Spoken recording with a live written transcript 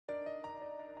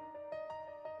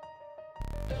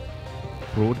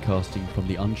broadcasting from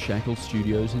the Unshackled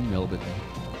studios in Melbourne.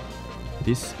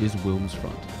 This is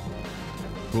WilmsFront,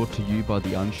 brought to you by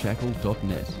the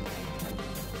Unshackled.net.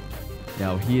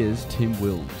 Now here's Tim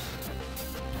Wilms.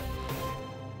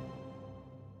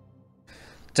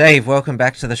 Dave, welcome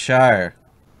back to the show.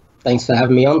 Thanks for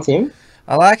having me on, Tim.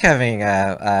 I like having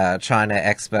a China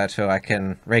expert who I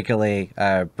can regularly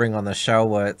bring on the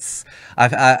show.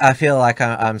 I feel like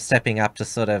I'm stepping up to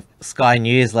sort of Sky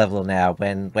News level now.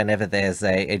 Whenever there's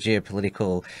a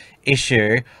geopolitical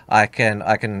issue, I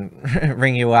can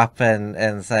ring you up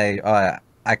and say, oh,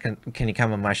 can you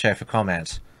come on my show for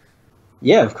comment?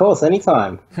 Yeah, of course,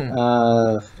 anytime.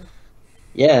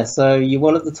 Yeah, so you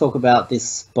wanted to talk about this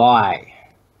spy.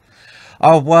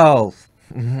 Oh, well,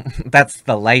 that's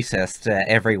the latest.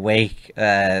 Every week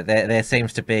there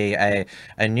seems to be a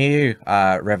new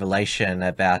revelation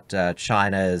about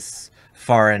China's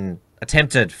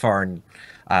attempted foreign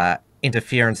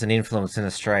interference and influence in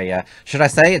Australia. Should I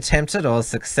say attempted or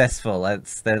successful?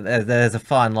 There's a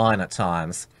fine line at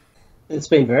times. It's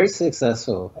been very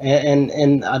successful,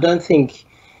 and I don't think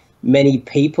many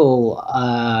people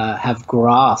have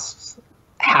grasped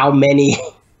how many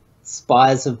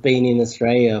spies have been in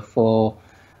Australia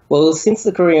since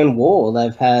the Korean War.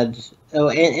 They've had,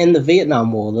 and the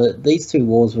Vietnam War. These two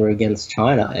wars were against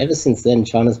China. Ever since then,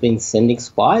 China's been sending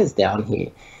spies down here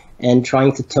and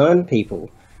trying to turn people.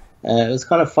 It was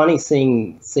kind of funny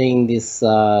seeing this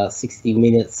 60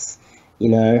 Minutes,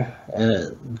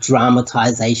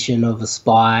 dramatization of a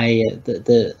spy,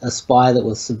 a spy that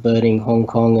was subverting Hong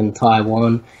Kong and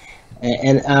Taiwan.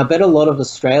 And I bet a lot of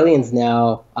Australians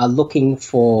now are looking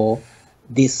for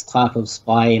this type of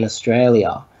spy in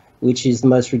Australia, which is the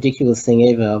most ridiculous thing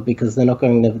ever, because they're not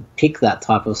going to pick that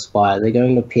type of spy. They're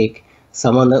going to pick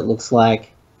someone that looks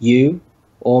like you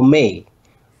or me,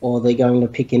 or they're going to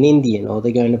pick an Indian, or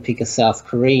they're going to pick a South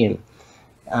Korean.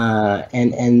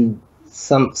 And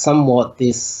somewhat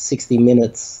this 60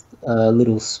 Minutes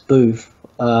little spoof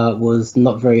was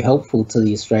not very helpful to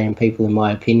the Australian people, in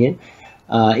my opinion.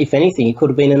 If anything, it could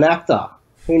have been an actor.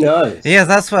 Who knows? Yeah,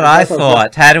 that's what I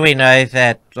thought. How do we know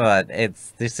that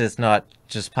this is not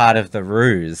just part of the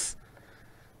ruse?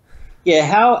 Yeah,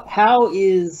 how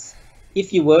is,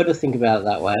 if you were to think about it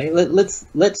that way,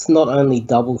 let's not only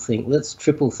double think, let's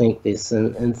triple think this,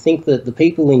 and think that the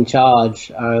people in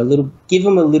charge are give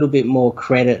them a little bit more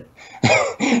credit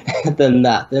than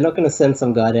that. They're not going to send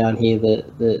some guy down here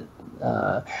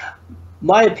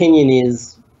my opinion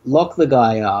is, lock the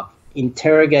guy up,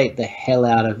 interrogate the hell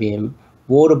out of him,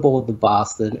 waterboard the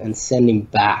bastard, and send him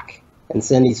back, and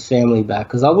send his family back,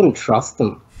 because I wouldn't trust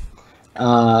them.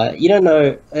 You don't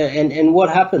know, and what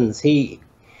happens?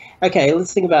 Okay,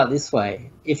 let's think about it this way.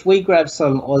 If we grab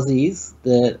some Aussies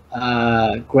that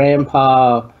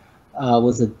grandpa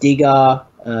was a digger,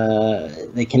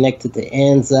 they connected to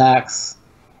Anzacs,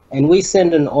 and we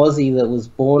send an Aussie that was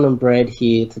born and bred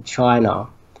here to China,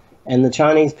 and the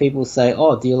Chinese people say,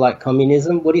 oh, do you like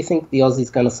communism? What do you think the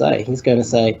Aussie's going to say? He's going to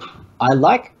say, I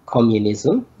like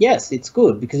communism. Yes, it's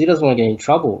good, because he doesn't want to get in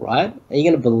trouble, right? Are you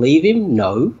going to believe him?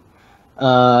 No.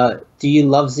 Do you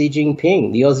love Xi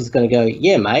Jinping? The Aussie's going to go,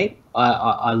 yeah, mate,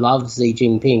 I love Xi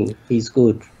Jinping. He's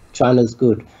good. China's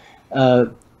good.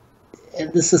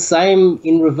 It's the same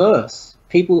in reverse.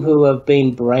 People who have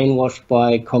been brainwashed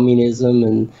by communism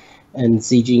and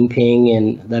Xi Jinping,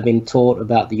 and they've been taught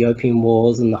about the Opium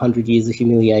Wars and the 100 Years of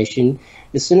Humiliation.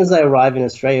 As soon as they arrive in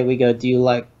Australia, we go, do you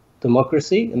like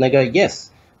democracy? And they go,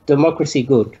 yes, democracy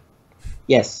good.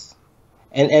 Yes.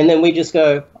 And then we just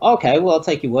go, okay, well, I'll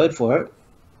take your word for it.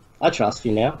 I trust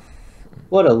you now.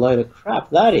 What a load of crap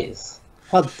that is.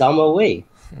 How dumb are we?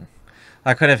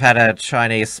 I could have had a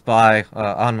Chinese spy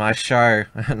on my show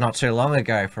not too long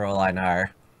ago, for all I know.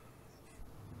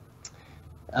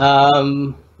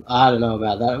 I don't know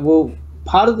about that. Well,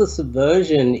 part of the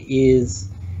subversion is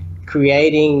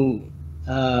creating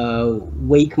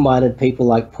weak-minded people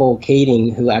like Paul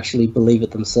Keating who actually believe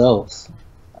it themselves.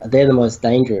 They're the most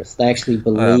dangerous. They actually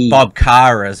believe. Bob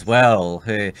Carr as well,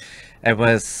 who it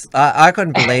was. I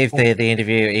couldn't believe the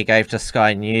interview he gave to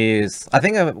Sky News. I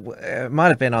think it might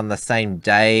have been on the same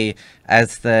day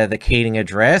as the Keating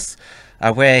address,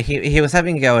 where he was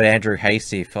having to go at Andrew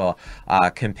Hastie for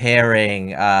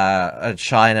comparing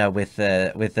China with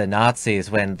the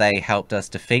Nazis when they helped us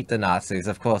defeat the Nazis.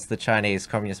 Of course, the Chinese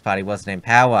Communist Party wasn't in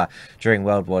power during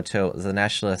World War II. It was the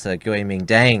nationalists,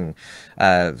 Kuomintang,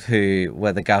 who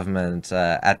were the government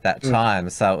at that time.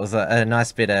 So it was a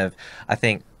nice bit of, I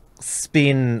think,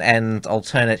 spin and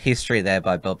alternate history there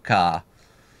by Bob Carr.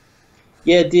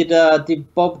 Yeah,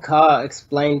 did Bob Carr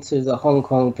explain to the Hong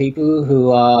Kong people who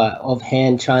are of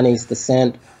Han Chinese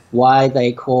descent why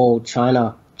they call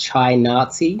China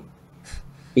Chai-Nazi,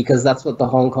 because that's what the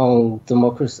Hong Kong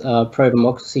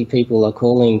pro-democracy people are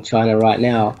calling China right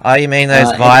now. Oh, you mean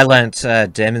those violent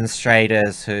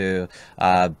demonstrators who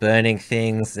are burning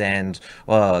things, and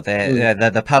well,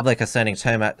 the public are turning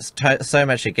so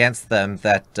much against them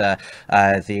that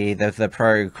the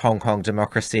pro-Hong Kong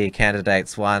democracy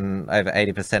candidates won over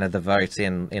 80% of the vote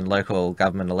in local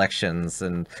government elections,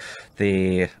 and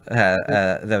the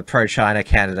pro-China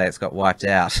candidates got wiped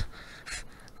out.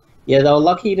 Yeah, they were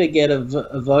lucky to get a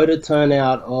voter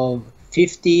turnout of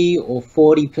 50 or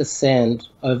 40%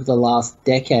 over the last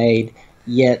decade,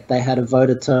 yet they had a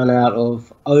voter turnout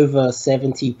of over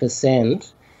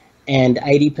 70%, and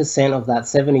 80% of that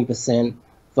 70%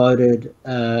 voted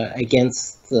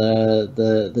against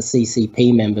the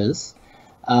CCP members.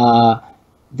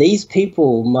 These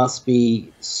people must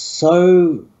be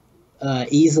so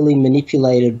easily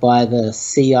manipulated by the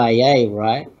CIA,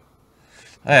 right?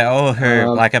 Or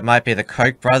who, like, it might be the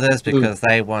Koch brothers, because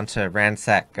they want to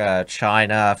ransack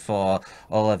China for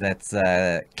all of its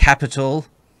capital.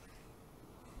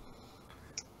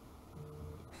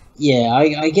 Yeah,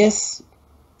 I guess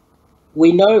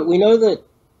we know that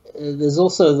there's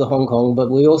also the Hong Kong, but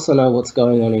we also know what's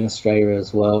going on in Australia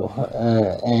as well,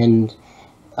 and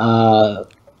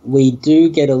we do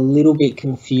get a little bit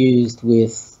confused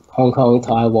with Hong Kong,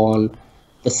 Taiwan.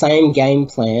 The same game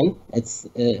plan. It's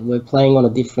we're playing on a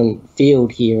different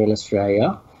field here in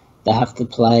Australia. They have to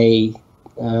play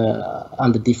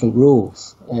under different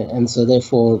rules, and so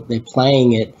therefore they're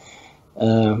playing it.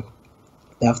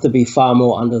 They have to be far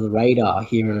more under the radar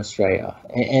here in Australia,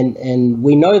 and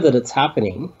we know that it's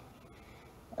happening.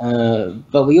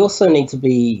 But we also need to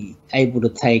be able to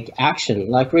take action.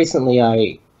 Like recently,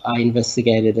 I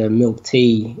investigated a milk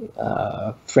tea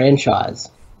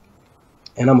franchise.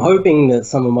 And I'm hoping that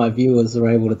some of my viewers are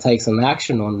able to take some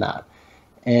action on that.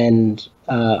 And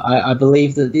I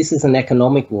believe that this is an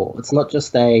economic war. It's not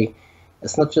just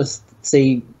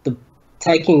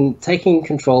taking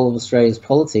control of Australia's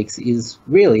politics is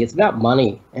really, it's about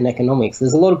money and economics.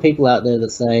 There's a lot of people out there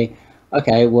that say,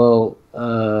 okay, well,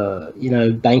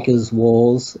 bankers'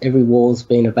 wars, every war's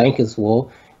been a bankers' war.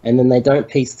 And then they don't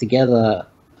piece together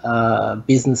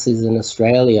businesses in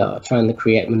Australia trying to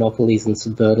create monopolies and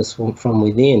subvert us from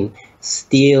within,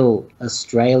 steal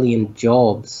Australian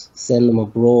jobs, send them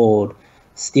abroad,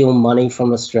 steal money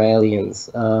from Australians,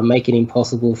 make it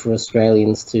impossible for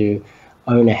Australians to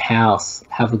own a house,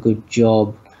 have a good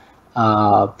job,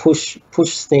 push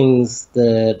things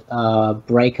that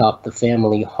break up the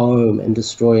family home and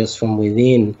destroy us from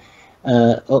within.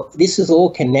 This is all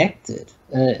connected.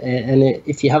 And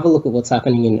if you have a look at what's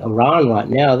happening in Iran right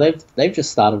now, they've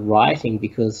just started rioting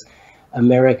because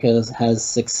America has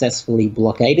successfully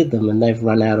blockaded them and they've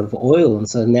run out of oil, and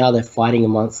so now they're fighting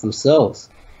amongst themselves.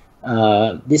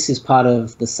 This is part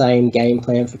of the same game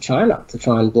plan for China, to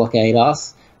try and blockade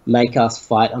us, make us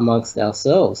fight amongst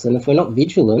ourselves. And if we're not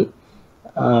vigilant,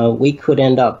 we could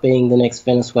end up being the next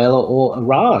Venezuela or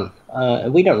Iran.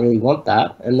 And we don't really want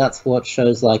that, and that's what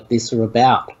shows like this are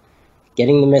about.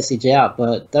 Getting the message out,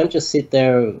 but don't just sit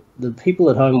there. The people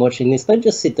at home watching this, don't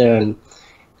just sit there and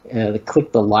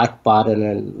click the like button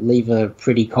and leave a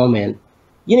pretty comment.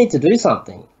 You need to do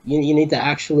something. You need to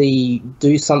actually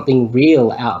do something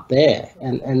real out there,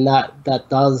 and that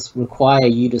does require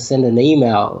you to send an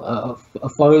email, a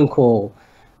phone call.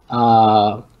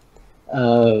 I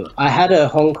had a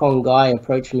Hong Kong guy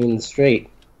approach me in the street,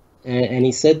 and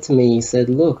he said to me, he said,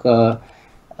 look,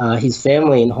 his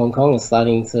family in Hong Kong is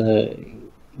starting to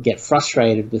get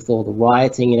frustrated with all the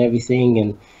rioting and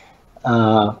everything,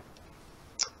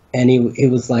 and he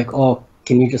was like, oh,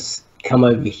 can you just come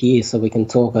over here so we can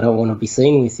talk? I don't want to be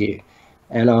seen with you.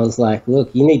 And I was like,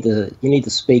 look, you need to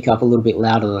speak up a little bit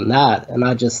louder than that. And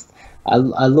I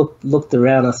looked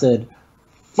around, I said,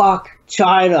 fuck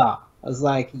China. I was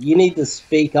like, you need to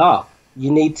speak up.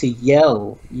 You need to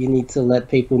yell. You need to let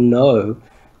people know.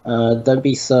 Don't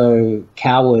be so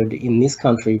coward in this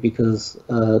country, because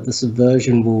the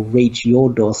subversion will reach your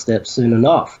doorstep soon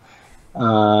enough.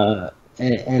 And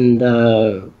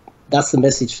that's the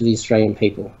message for the Australian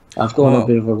people. I've gone on a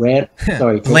bit of a rant.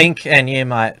 Sorry, Tim. Blink, and you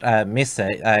might miss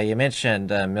it. You mentioned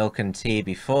milk and tea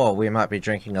before. We might be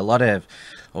drinking a lot of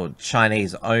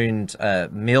Chinese-owned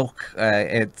milk.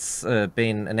 It's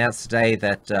been announced today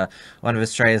that one of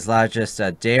Australia's largest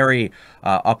dairy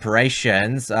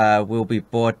operations will be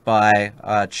bought by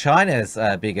China's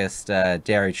biggest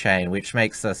dairy chain, which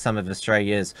makes some of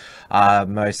Australia's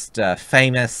most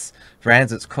famous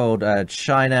brands. It's called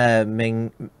China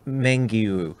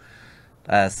Mengyu.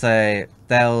 So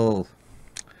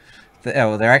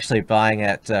they're actually buying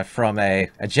it from a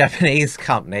Japanese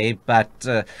company, but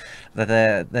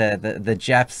the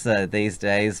Japs these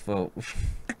days, well,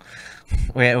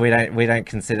 we don't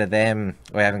consider them,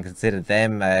 we haven't considered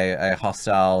them a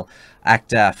hostile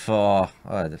actor for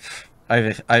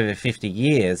over 50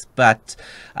 years. But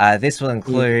this will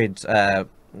include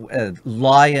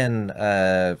Lion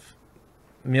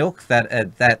milk, that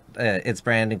its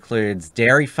brand includes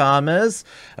dairy farmers,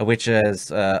 which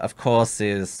is of course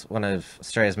is one of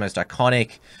Australia's most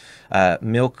iconic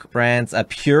milk brands.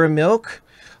 Pure Milk,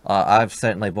 I've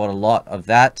certainly bought a lot of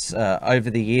that over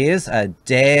the years.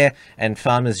 Dare and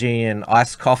Farmers Union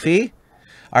iced coffee.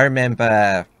 I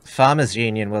remember Farmers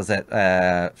Union was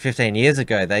at 15 years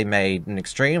ago, they made an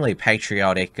extremely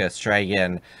patriotic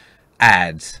Australian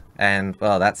ad, and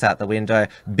well, that's out the window.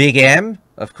 Big M,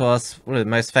 of course, one of the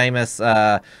most famous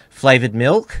flavored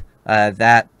milk,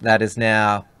 that's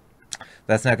now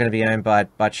going to be owned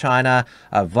by China.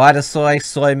 Vitasoy,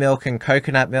 soy milk and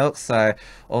coconut milk, so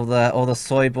all the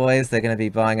soy boys, they're going to be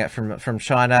buying it from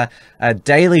China.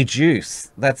 Daily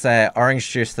Juice, that's a orange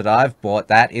juice that I've bought,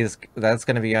 that's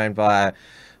going to be owned by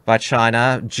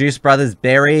China. Juice Brothers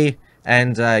Berry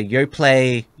and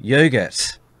Yoplait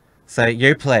yogurt. So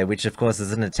Yoplait, which of course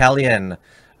is an Italian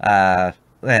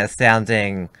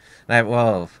sounding,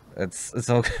 well, it's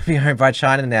all going to be owned by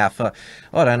China now for,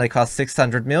 well, it only costs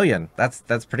 600 million.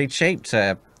 That's pretty cheap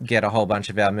to get a whole bunch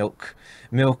of our milk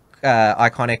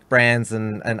iconic brands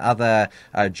and other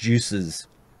juices.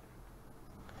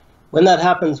 When that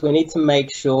happens, we need to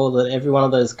make sure that every one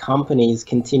of those companies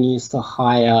continues to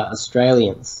hire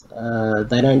Australians.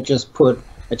 They don't just put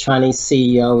a Chinese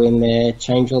CEO in there,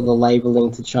 change all the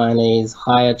labeling to Chinese,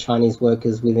 hire Chinese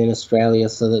workers within Australia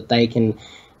so that they can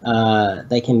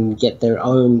get their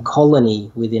own colony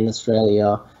within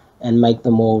Australia and make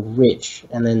them all rich,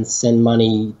 and then send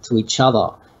money to each other,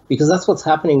 because that's what's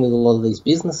happening with a lot of these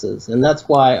businesses. And that's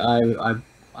why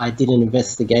I did an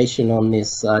investigation on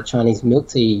this Chinese milk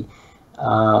tea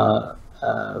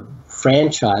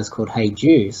franchise called Hey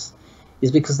Juice,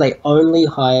 is because they only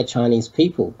hire Chinese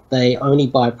people. They only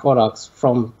buy products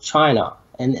from China,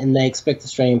 and they expect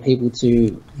Australian people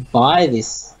to buy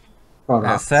this product.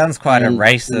 That sounds quite a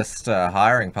racist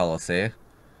hiring policy.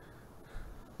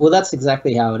 Well, that's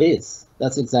exactly how it is.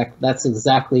 That's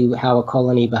exactly how a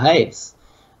colony behaves.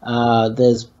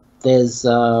 There's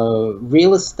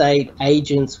real estate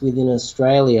agents within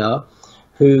Australia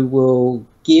who will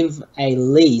give a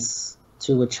lease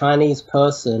to a Chinese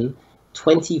person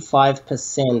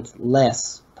 25%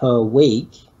 less per week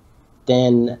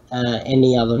than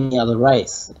any other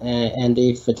race. And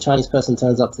if a Chinese person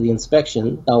turns up to the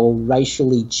inspection, they will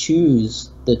racially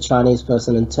choose the Chinese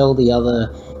person and tell the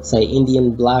other, say,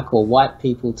 Indian, black or white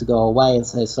people to go away and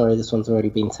say, sorry, this one's already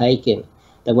been taken.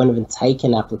 They won't even take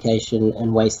an application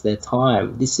and waste their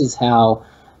time. This is how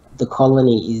the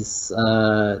colony is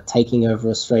taking over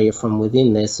Australia from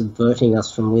within. They're subverting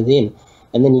us from within.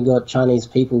 And then you've got Chinese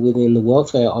people within the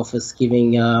welfare office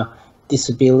giving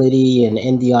disability and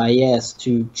NDIS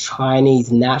to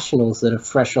Chinese nationals that are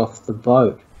fresh off the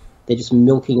boat. They're just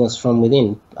milking us from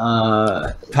within.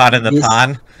 Pardon the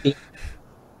pun.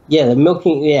 Yeah, they're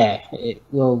milking. Yeah,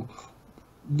 well,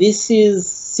 this is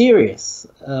serious.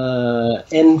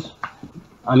 And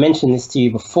I mentioned this to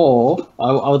you before.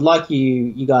 I would like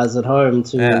you guys at home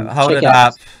to hold check it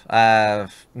out up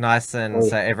nice and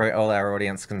so all our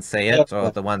audience can see it,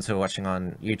 or the ones who are watching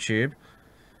on YouTube.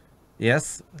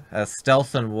 Yes,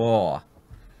 Stealth and War.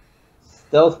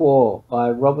 Stealth War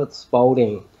by Robert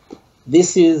Spalding.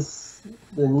 This is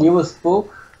the newest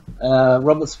book.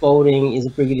 Robert Spalding is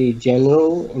a brigadier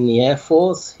general in the Air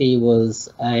Force. He was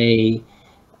he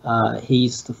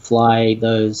used to fly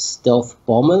those stealth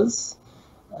bombers.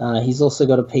 He's also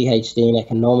got a PhD in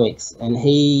economics, and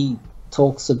he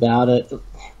talks about it.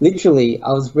 Literally,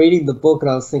 I was reading the book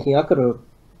and I was thinking, I could have,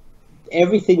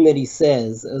 everything that he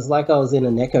says, it was like I was in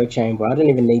an echo chamber. I don't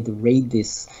even need to read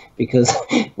this because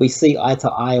we see eye to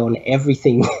eye on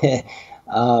everything there.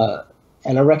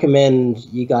 And I recommend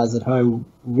you guys at home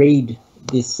read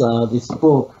this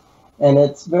book. And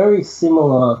it's very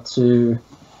similar to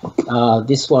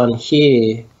this one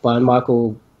here by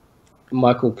Michael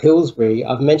Pillsbury.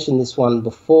 I've mentioned this one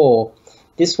before.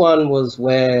 This one was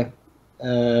where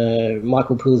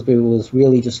Michael Pillsbury was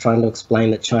really just trying to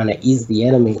explain that China is the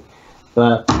enemy.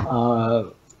 But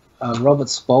Robert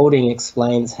Spalding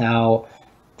explains how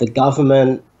the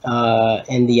government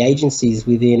and the agencies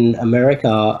within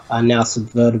America are now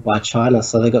subverted by China.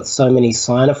 So they've got so many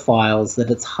Sinophiles that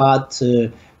it's hard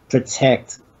to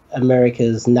protect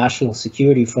America's national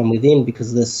security from within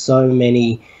because there's so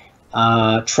many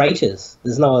traitors.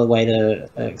 There's no other way to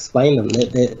explain them.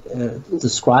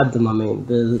 Describe them. I mean,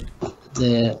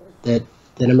 that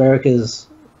America's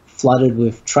flooded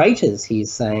with traitors.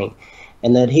 He's saying,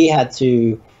 and that he had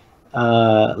to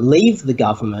leave the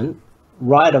government,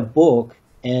 write a book,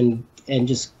 and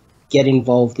just get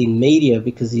involved in media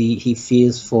because he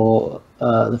fears for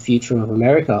the future of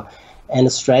America. And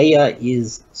Australia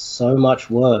is so much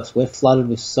worse. We're flooded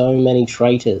with so many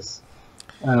traitors.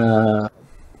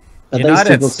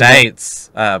 United States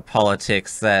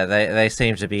politics, they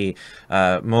seem to be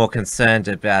more concerned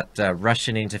about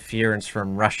Russian interference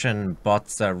from Russian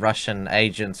bots, Russian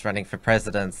agents running for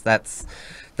presidents. That's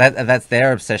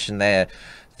their obsession. They're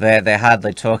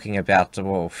hardly talking about,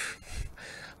 well,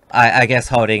 I guess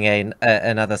holding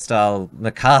another style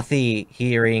McCarthy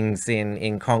hearings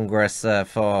in Congress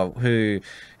for who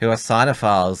are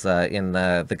Sinophiles in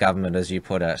the government, as you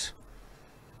put it.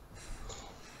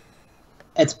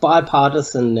 It's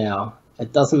bipartisan now.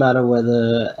 It doesn't matter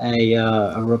whether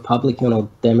a Republican or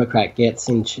Democrat gets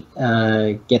into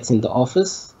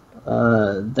office.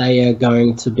 They are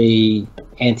going to be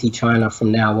anti-China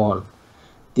from now on.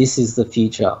 This is the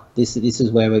future. This is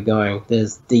where we're going.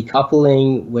 There's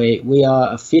decoupling. We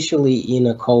are officially in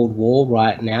a Cold War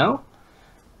right now,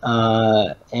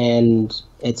 and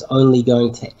it's only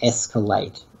going to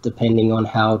escalate depending on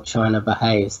how China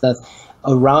behaves.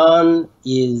 Iran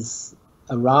is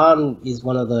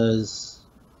one of those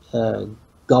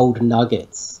gold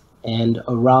nuggets, and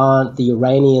the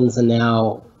Iranians are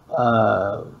now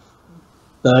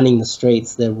burning the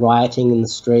streets. They're rioting in the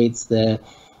streets. They're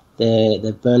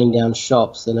burning down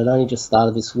shops, and it only just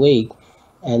started this week,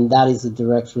 and that is a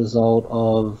direct result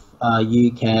of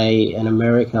UK and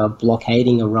America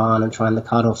blockading Iran and trying to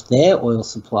cut off their oil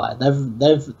supply. They're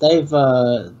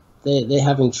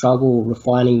having trouble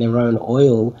refining their own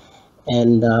oil,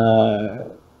 and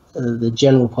the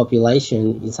general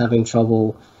population is having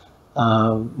trouble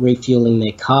refueling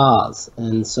their cars,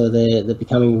 and so they're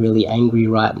becoming really angry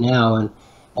right now, and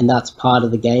that's part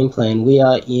of the game plan. We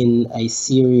are in a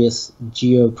serious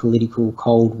geopolitical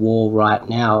Cold War right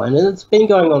now, and it's been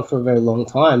going on for a very long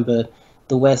time, but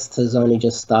the West has only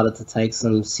just started to take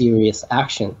some serious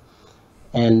action.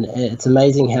 And it's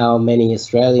amazing how many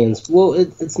Australians, well,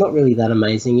 it's not really that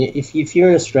amazing. If you're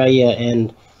in Australia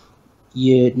and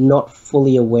you're not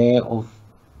fully aware of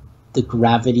the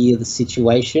gravity of the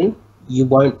situation, you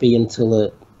won't be until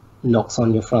it knocks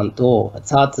on your front door.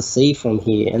 It's hard to see from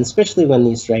here, and especially when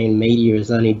the Australian media is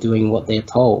only doing what they're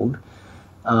told.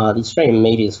 The Australian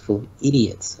media is full of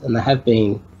idiots, and they have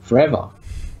been forever,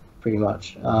 pretty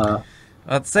much. Well,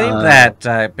 it seemed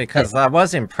that because I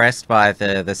was impressed by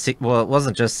well, it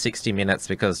wasn't just 60 Minutes,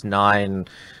 because Nine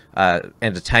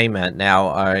Entertainment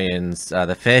now owns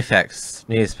the Fairfax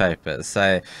newspapers,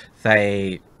 so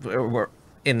they were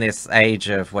in this age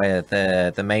of where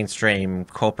the mainstream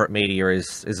corporate media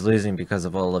is losing because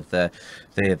of all of the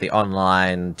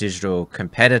online digital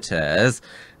competitors.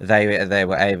 They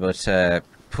were able to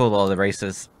pull all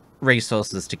the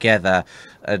resources together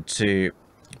to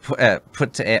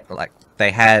put to, like, they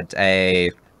had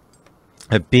a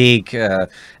big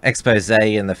expose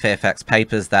in the Fairfax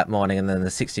papers that morning, and then the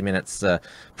 60 Minutes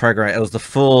program, it was the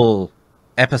full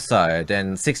episode.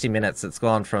 And 60 Minutes, it's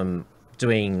gone from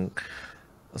doing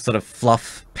sort of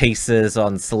fluff pieces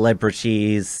on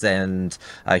celebrities and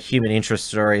human interest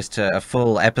stories to a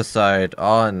full episode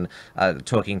on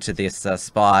talking to this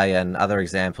spy and other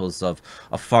examples of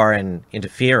foreign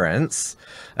interference.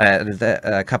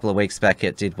 A couple of weeks back,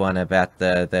 it did one about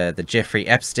the Jeffrey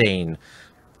Epstein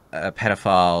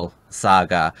pedophile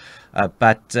saga,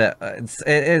 but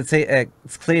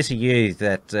it's clear to you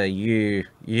that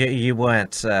you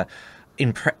weren't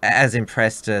as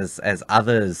impressed as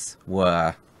others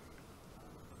were.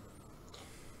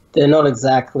 They're not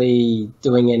exactly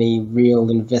doing any real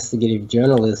investigative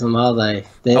journalism, are they?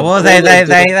 Well, they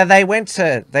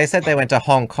said they went to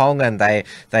Hong Kong, and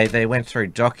they went through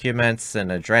documents and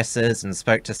addresses and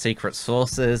spoke to secret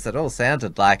sources. It all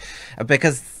sounded like,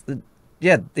 because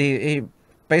yeah, he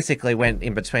basically went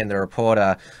in between the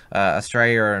reporter,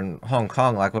 Australia and Hong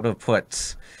Kong. Like, would have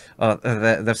put. Oh,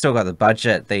 they've still got the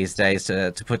budget these days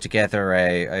to put together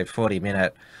a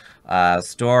 40-minute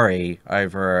story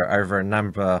over a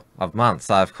number of months,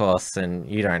 of course, and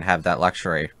you don't have that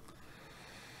luxury.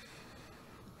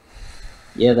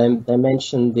 Yeah, they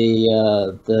mentioned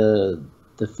the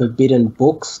forbidden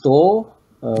bookstore.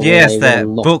 Yes, the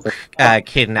book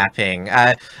kidnapping.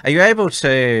 Are you able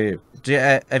to?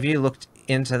 Have you looked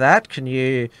into that? Can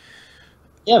you?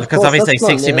 Yeah, of because course, obviously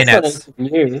 60 Minutes.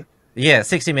 Yeah,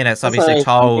 60 Minutes That's obviously not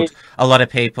told anything a lot of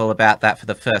people about that for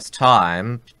the first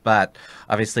time, but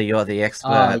obviously you're the new.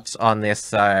 expert on this,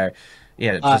 so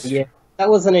yeah, just Yeah, that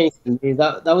wasn't anything new.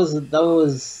 That was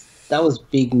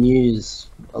big news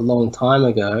a long time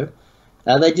ago.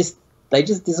 They just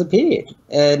disappeared,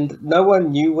 and no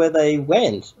one knew where they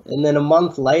went. And then a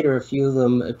month later, a few of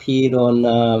them appeared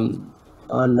on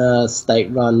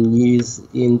state-run news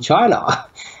in China,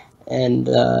 and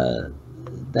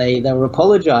they were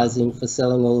apologizing for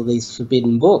selling all of these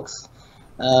forbidden books.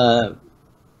 Uh,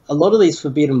 a lot of these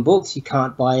forbidden books you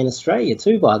can't buy in Australia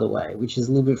too, by the way, which is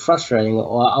a little bit frustrating.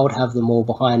 Or I would have them all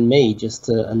behind me just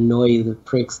to annoy the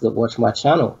pricks that watch my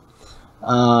channel.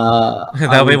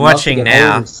 they'll be watching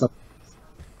now.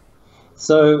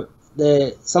 So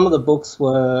some of the books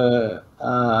were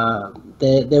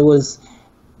there was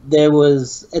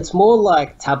it's more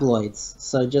like tabloids.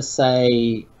 So just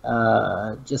say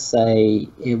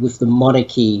with the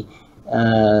monarchy,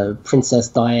 Princess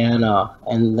Diana,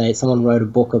 and someone wrote a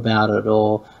book about it,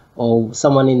 or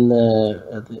someone in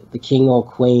the king or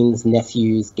queen's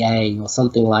nephew's gay, or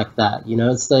something like that.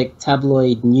 It's like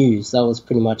tabloid news. That was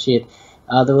pretty much it.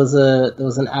 There was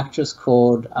an actress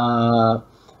called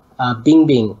Bing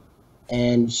Bing,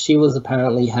 and she was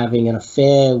apparently having an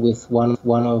affair with one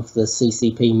of the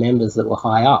CCP members that were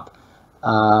high up.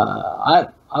 I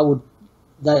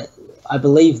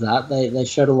believe that they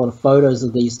showed a lot of photos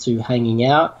of these two hanging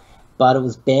out, but it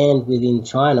was banned within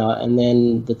China. And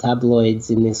then the tabloids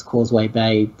in this Causeway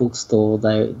Bay bookstore,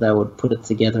 they would put it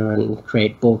together and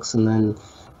create books and then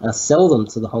sell them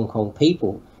to the Hong Kong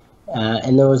people.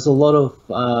 And there was a lot of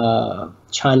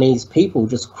Chinese people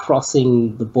just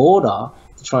crossing the border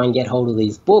to try and get hold of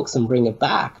these books and bring it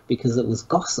back because it was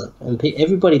gossip, and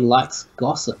everybody likes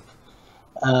gossip.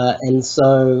 And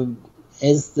so,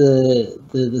 as the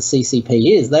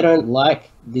CCP is, they don't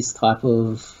like this type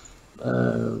of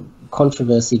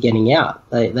controversy getting out.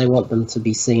 They want them to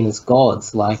be seen as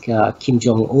gods, like Kim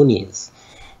Jong-un is,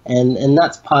 and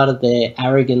that's part of their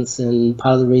arrogance and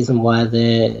part of the reason why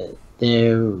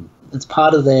it's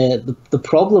part of the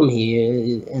problem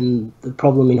here, and the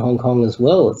problem in Hong Kong as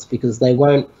well. It's because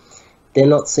they're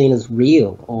not seen as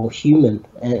real or human,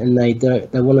 and they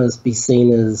want to be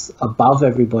seen as above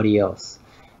everybody else.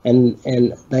 And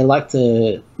they like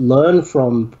to learn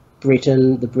from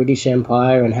Britain, the British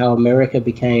Empire, and how America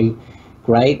became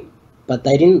great, but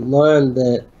they didn't learn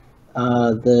that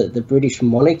the British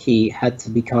monarchy had to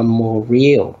become more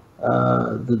real.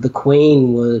 The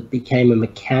Queen became a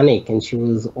mechanic, and she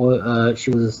was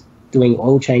doing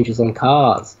oil changes on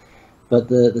cars, but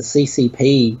the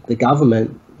CCP, the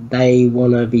government, they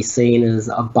want to be seen as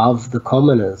above the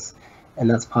commoners. And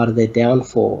that's part of their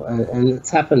downfall, and it's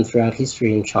happened throughout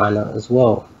history in China as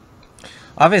well.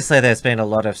 Obviously, there's been a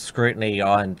lot of scrutiny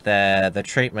on the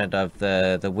treatment of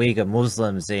the Uyghur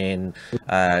Muslims in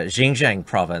Xinjiang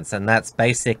province, and that's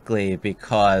basically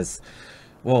because,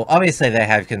 well, obviously they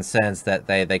have concerns that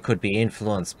they could be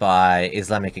influenced by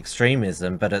Islamic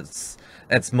extremism, but it's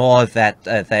more that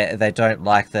they don't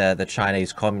like the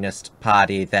Chinese Communist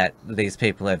Party, that these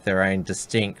people have their own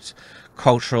distinct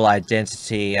cultural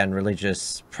identity and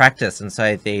religious practice, and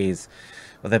so they've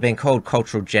been called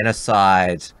cultural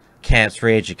genocide camps,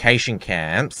 re-education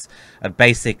camps, are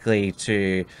basically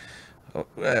to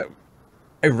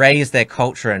erase their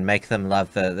culture and make them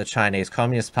love the Chinese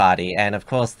Communist Party. And of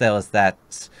course there was that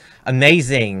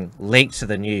amazing leak to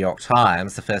the New York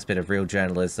Times, the first bit of real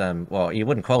journalism. Well, you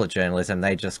wouldn't call it journalism,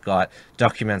 they just got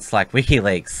documents like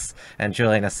WikiLeaks and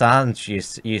Julian Assange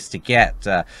used to get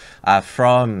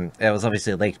from, it was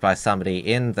obviously leaked by somebody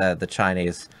in the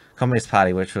Chinese Communist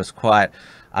Party, which was quite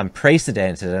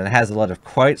unprecedented, and it has a lot of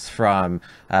quotes from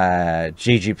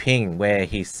Xi Jinping, where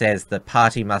he says the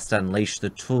party must unleash the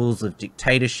tools of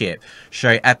dictatorship,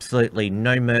 show absolutely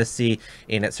no mercy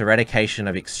in its eradication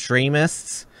of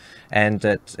extremists. And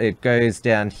it goes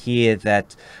down here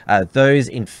that those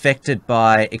infected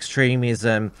by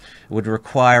extremism would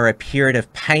require a period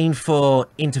of painful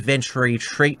interventory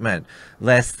treatment,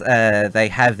 lest they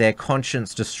have their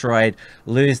conscience destroyed,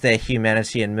 lose their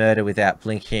humanity, and murder without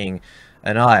blinking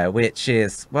an eye, which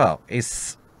is, well,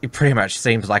 it pretty much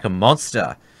seems like a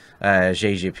monster,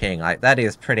 Xi Jinping. Like, that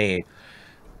is pretty,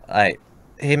 like,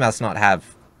 he must not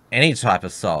have any type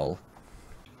of soul.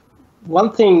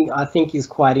 One thing I think is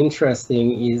quite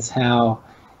interesting is how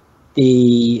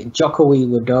the Jokowi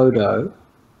Widodo,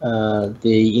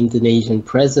 the Indonesian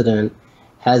president,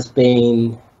 has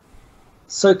been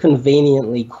so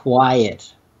conveniently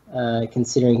quiet,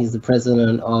 considering he's the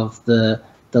president of the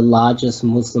largest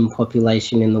Muslim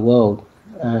population in the world,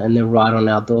 and they're right on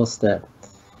our doorstep.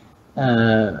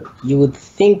 You would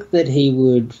think that he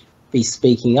would be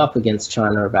speaking up against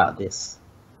China about this,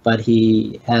 but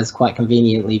he has quite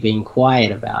conveniently been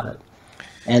quiet about it.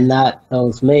 And that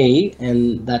tells me,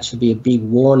 and that should be a big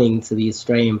warning to the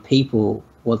Australian people,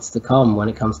 what's to come when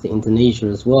it comes to Indonesia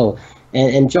as well.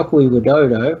 And Jokowi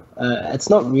Widodo, it's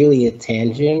not really a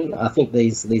tangent. I think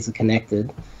these are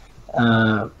connected.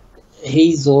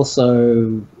 He's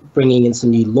also bringing in some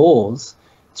new laws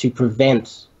to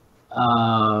prevent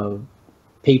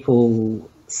people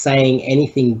saying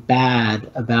anything bad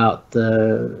about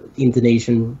the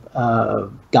Indonesian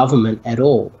government at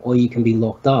all, or you can be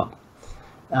locked up.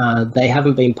 They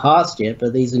haven't been passed yet,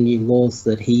 but these are new laws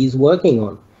that he's working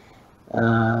on.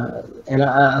 And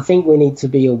I think we need to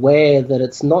be aware that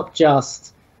it's not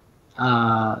just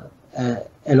an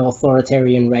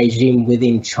authoritarian regime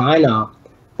within China,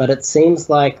 but it seems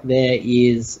like there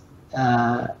is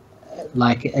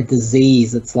like a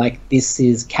disease. It's like this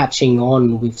is catching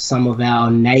on with some of our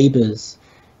neighbors,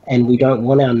 and we don't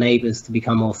want our neighbors to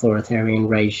become authoritarian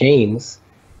regimes,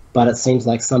 but it seems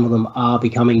like some of them are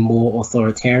becoming more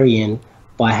authoritarian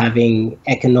by having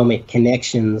economic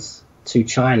connections to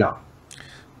China.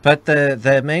 But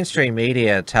the mainstream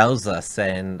media tells us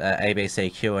in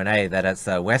ABC Q&A that it's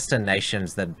Western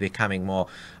nations that are becoming more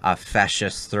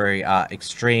fascist through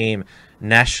extreme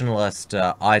nationalist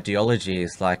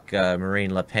ideologies, like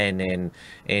Marine Le Pen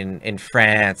in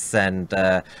France, and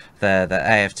the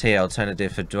AfD,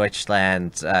 Alternative for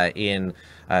Deutschland, in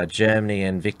Germany,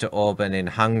 and Viktor Orban in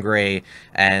Hungary,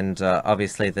 and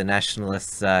obviously the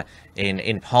nationalists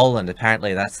in Poland.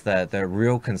 Apparently that's the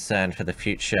real concern for the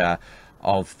future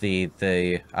of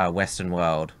the Western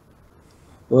world.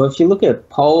 Well, if you look at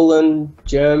Poland,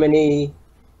 Germany,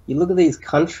 you look at these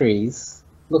countries,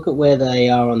 look at where they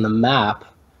are on the map.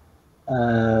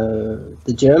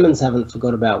 The Germans haven't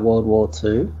forgot about World War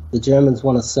II. The Germans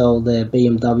want to sell their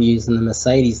BMWs and the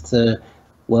Mercedes to,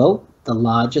 well, the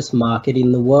largest market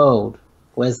in the world.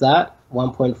 Where's that?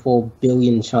 1.4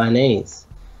 billion Chinese.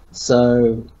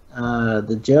 So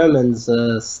the Germans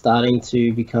are starting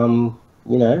to become,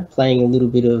 you know, playing a little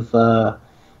bit of,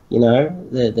 you know,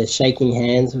 they're shaking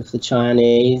hands with the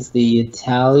Chinese. The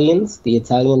Italians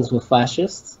were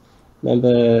fascists.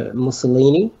 Remember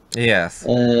Mussolini? Yes.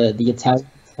 The Italians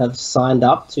have signed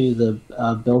up to the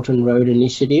Belt and Road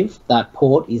Initiative. That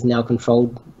port is now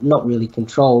controlled, not really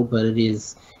controlled, but it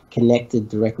is connected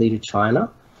directly to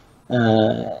China.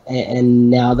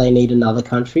 And now they need another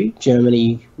country.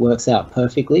 Germany works out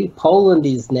perfectly. Poland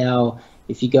is now,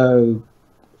 if you go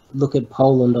look at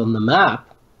Poland on the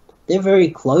map, they're very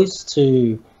close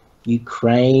to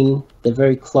Ukraine. They're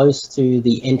very close to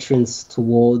the entrance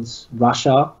towards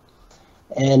Russia.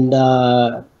 And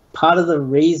part of the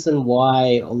reason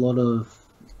why a lot of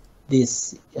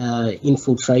this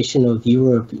infiltration of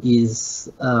Europe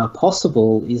is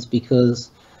possible is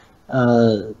because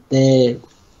their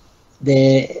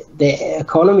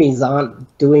economies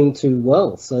aren't doing too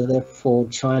well. So therefore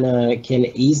China can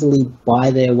easily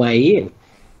buy their way in.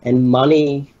 And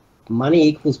money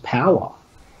equals power.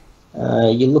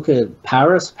 You look at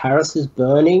Paris is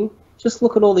burning. Just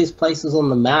look at all these places on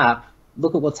the map,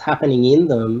 look at what's happening in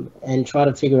them, and try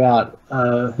to figure out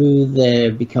who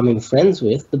they're becoming friends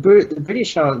with. The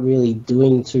British aren't really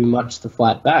doing too much to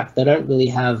fight back. They don't really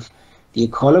have the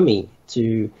economy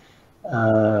to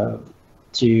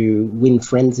win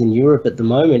friends in Europe at the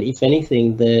moment. If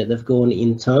anything, they've gone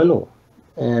internal,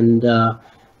 and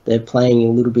they're playing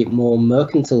a little bit more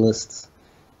mercantilist,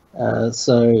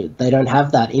 so they don't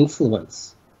have that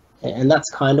influence. And that's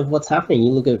kind of what's happening.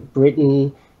 You look at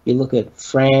Britain, you look at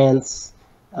France,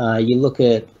 you look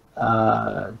at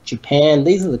Japan.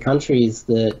 These are the countries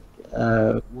that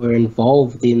were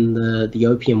involved in the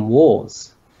Opium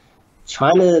Wars.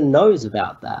 China knows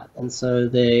about that, and so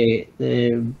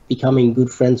they're becoming good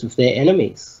friends with their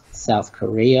enemies. South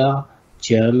Korea,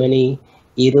 Germany,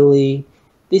 Italy.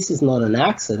 This is not an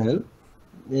accident.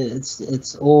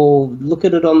 It's all, look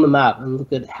at it on the map and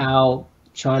look at how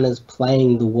China's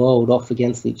playing the world off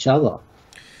against each other.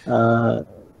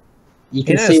 You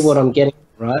can see what I'm getting,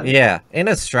 right? Yeah, in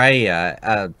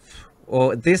Australia,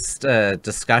 well, this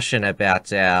discussion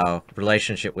about our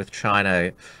relationship with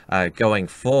China going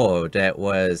forward, it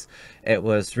was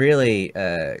really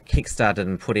kickstarted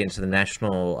and put into the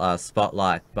national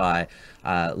spotlight by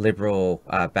Liberal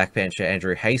backbencher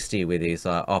Andrew Hastie with his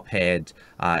op-ed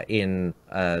in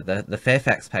the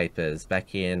Fairfax papers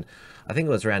back in, I think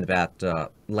it was around about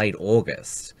late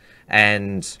August.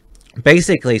 And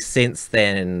basically since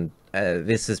then,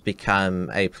 this has become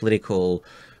a political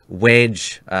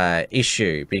wedge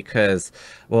issue because,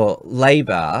 well,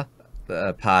 Labor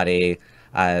Party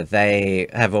they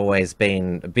have always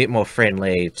been a bit more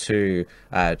friendly to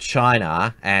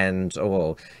China, and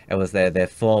it was their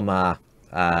former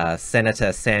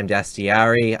Senator Sam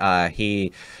Dastyari.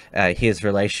 His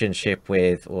relationship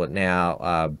with, or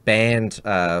now banned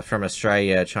from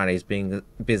Australia, Chinese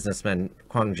businessman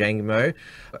Huang Zhengmo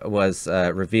was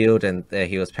revealed, and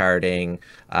he was parodying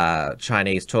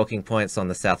Chinese talking points on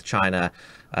the South China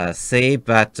Sea.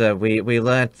 But we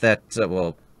learnt that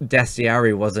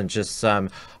Dastyari wasn't just some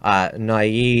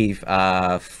naive,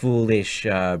 foolish,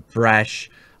 brash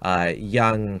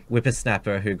young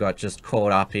whippersnapper who got just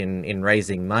caught up in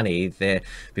raising money. There,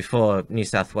 before New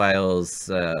South Wales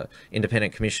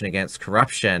Independent Commission Against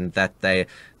Corruption, that they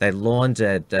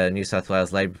laundered New South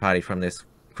Wales Labor Party from this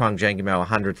Huang Zhengmo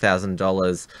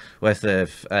 $100,000 worth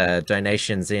of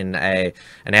donations in an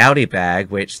Audi bag,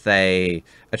 which they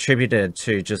attributed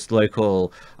to just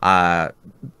local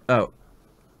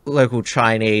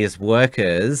Chinese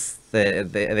workers,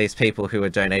 these people who were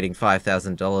donating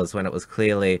 $5,000 when it was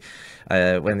clearly,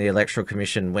 when the Electoral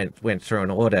Commission went through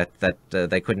an audit, that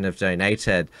they couldn't have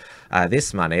donated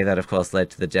this money. That, of course, led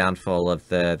to the downfall of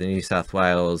the New South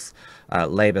Wales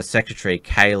Labor Secretary,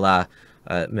 Kayla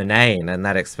Mandarin, and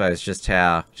that exposed just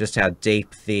how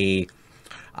deep the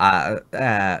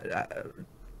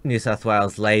New South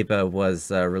Wales Labor was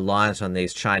reliant on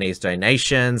these Chinese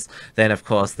donations. Then, of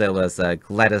course, there was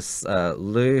Gladys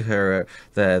Liu,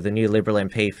 the new Liberal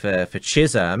MP for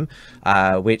Chisholm,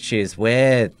 which is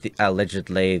where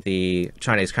allegedly the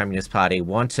Chinese Communist Party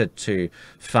wanted to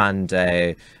fund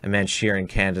a Manchurian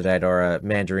candidate or a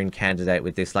Mandarin candidate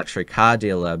with this luxury car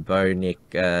dealer, Bo Nick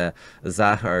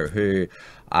Zaho, who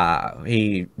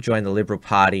he joined the Liberal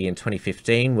Party in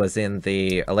 2015, was in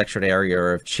the electorate area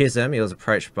of Chisholm. He was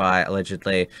approached by,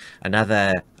 allegedly,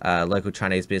 another local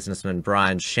Chinese businessman,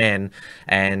 Brian Shen,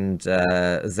 and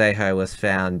Zaho was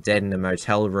found dead in a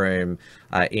motel room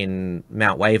in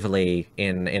Mount Waverley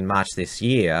in March this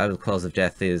year. The cause of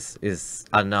death is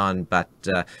unknown, but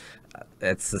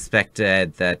it's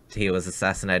suspected that he was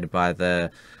assassinated by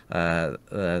the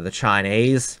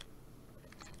Chinese.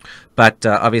 But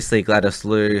obviously Gladys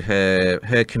Liu,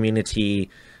 her community,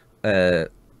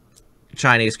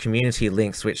 Chinese community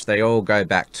links, which they all go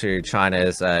back to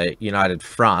China's United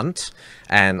Front,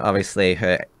 and obviously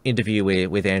her interview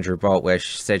with Andrew Bolt, where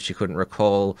she said she couldn't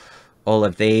recall all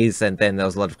of these, and then there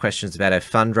was a lot of questions about her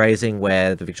fundraising,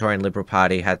 where the Victorian Liberal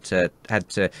Party had to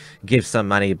give some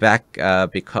money back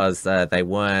because they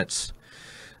weren't.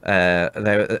 They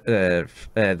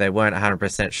weren't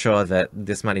 100% sure that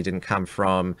this money didn't come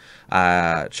from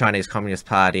Chinese Communist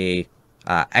Party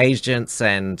agents,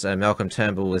 and Malcolm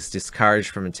Turnbull was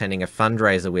discouraged from attending a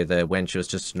fundraiser with her when she was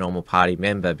just a normal party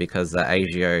member because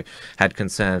ASIO had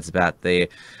concerns about the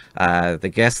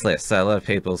guest list. So a lot of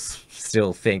people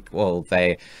still think, well,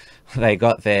 they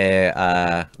got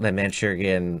their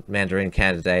Mandarin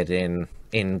candidate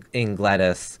in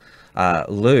Gladys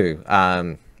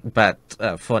Liu. But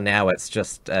for now, it's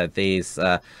just these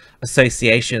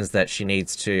associations that she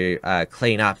needs to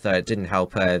clean up, though it didn't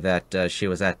help her that she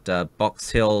was at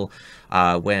Box Hill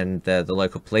when the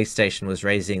local police station was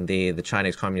raising the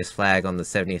Chinese Communist flag on the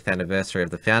 70th anniversary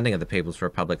of the founding of the People's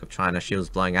Republic of China. She was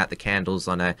blowing out the candles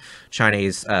on a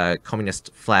Chinese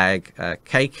Communist flag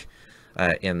cake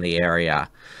in the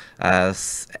area.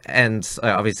 And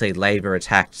obviously Labour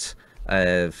attacked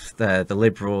the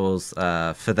Liberals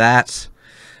for that.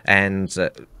 And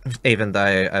even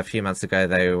though a few months ago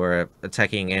they were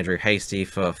attacking Andrew Hastie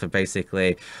for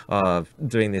basically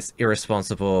doing this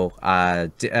irresponsible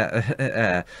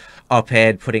op-ed,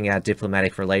 putting our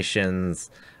diplomatic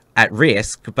relations at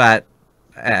risk, but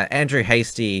Andrew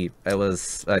Hastie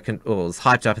was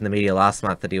hyped up in the media last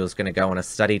month that he was going to go on a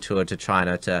study tour to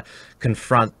China to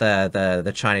confront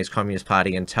the Chinese Communist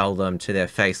Party and tell them to their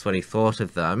face what he thought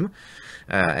of them.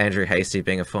 Andrew Hastie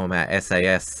being a former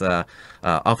SAS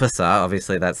officer,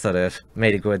 obviously that sort of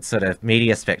made a good sort of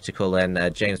media spectacle,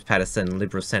 and James Paterson,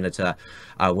 Liberal Senator,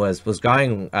 was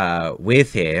going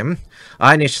with him.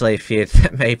 I initially feared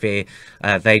that maybe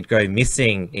they'd go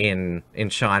missing in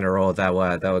China, or they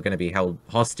were going to be held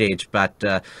hostage,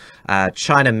 but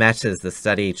China Matters, the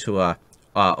study tour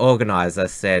organizer,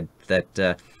 said that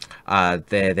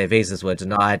their visas were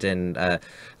denied, and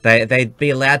they'd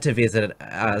be allowed to visit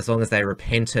as long as they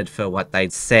repented for what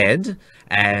they'd said.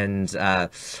 And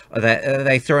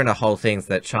they threw in a whole things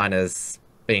that China's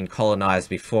been colonized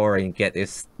before, and get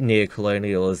this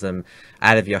neo-colonialism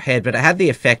out of your head. But it had the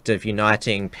effect of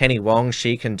uniting Penny Wong.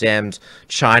 She condemned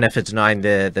China for denying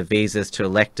the visas to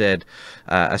elected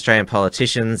Australian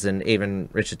politicians, and even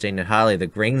Richard Dean Harley, the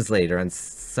Greens leader. And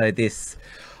so this,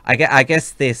 I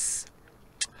guess this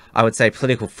I would say,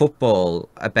 political football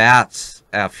about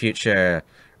our future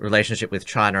relationship with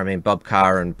China. I mean, Bob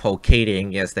Carr and Paul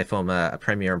Keating, yes, they form a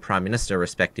premier and prime minister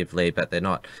respectively, but they're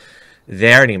not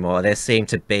there anymore. There seemed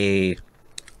to be,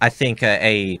 I think,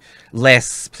 a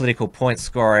less political point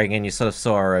scoring, and you sort of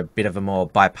saw a bit of a more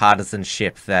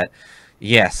bipartisanship that,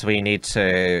 yes, we need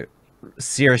to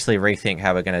seriously rethink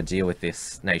how we're going to deal with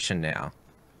this nation now.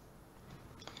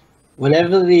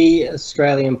 Whenever the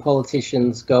Australian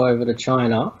politicians go over to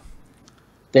China,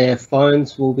 their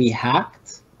phones will be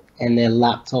hacked and their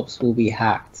laptops will be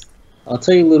hacked. I'll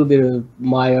tell you a little bit of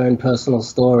my own personal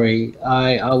story.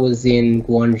 I was in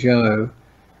Guangzhou,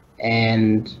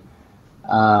 and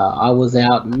I was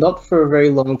out not for a very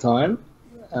long time.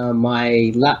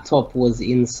 My laptop was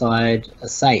inside a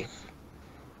safe.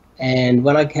 And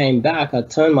when I came back, I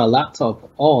turned my laptop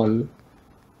on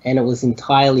and it was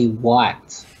entirely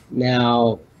wiped.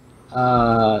 Now,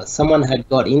 someone had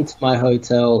got into my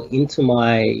hotel, into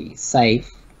my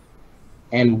safe,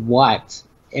 and wiped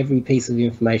every piece of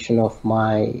information off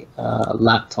my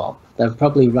laptop. They're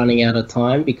probably running out of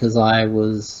time because I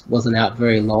wasn't out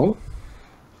very long.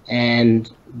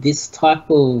 And this type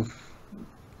of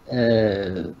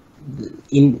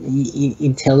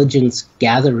intelligence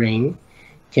gathering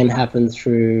can happen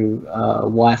through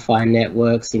Wi-Fi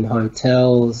networks in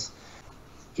hotels.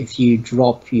 If you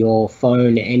drop your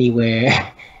phone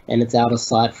anywhere and it's out of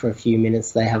sight for a few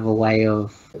minutes, they have a way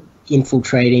of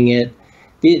infiltrating it.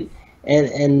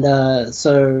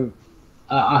 So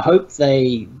I hope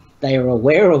they are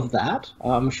aware of that.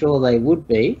 I'm sure they would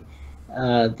be.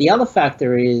 The other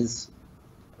factor is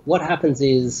what happens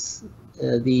is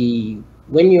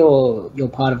when you're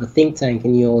part of a think tank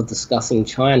and you're discussing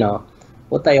China,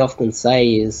 what they often say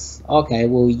is, okay,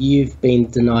 well, you've been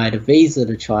denied a visa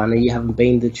to China. You haven't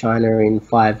been to China in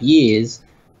 5 years.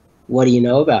 What do you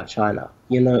know about China?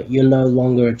 You're no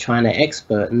longer a China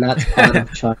expert, and that's part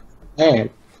of China's plan.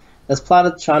 That's part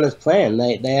of China's plan.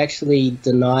 They actually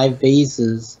deny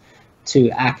visas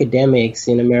to academics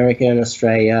in America and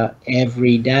Australia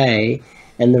every day.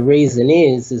 And the reason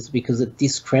is because it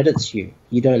discredits you.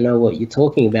 You don't know what you're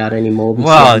talking about anymore.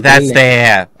 Well, that's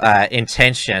their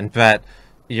intention, but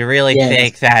you really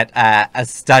think that a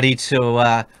study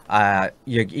tour,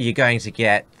 you're going to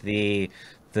get the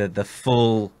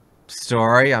full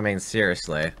story? I mean,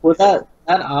 seriously. Well, that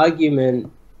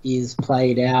argument is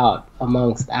played out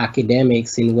amongst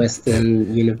academics in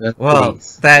Western universities. Well,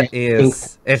 that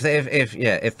is if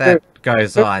that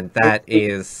goes on, that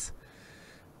is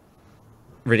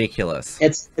ridiculous.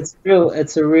 It's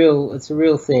a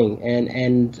real thing,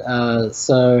 and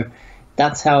so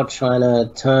that's how China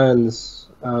turns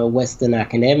Western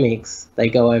academics. They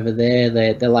go over there.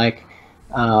 They're like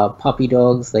puppy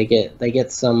dogs. They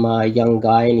get some young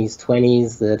guy in his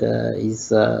 20s that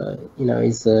he's a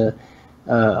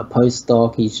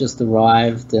postdoc. He's just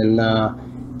arrived, and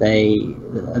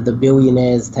the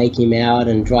billionaires take him out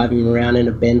and drive him around in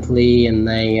a Bentley, and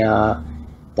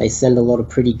they send a lot of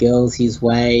pretty girls his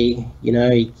way,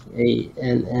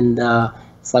 and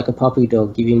it's like a puppy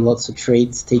dog. Give him lots of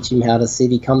treats, teach him how to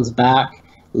sit. He comes back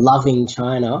loving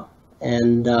China,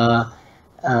 and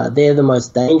they're the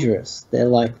most dangerous. They're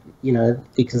like,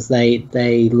 because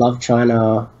they love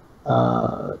China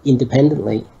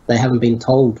independently. They haven't been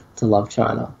told to love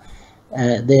China.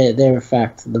 They're in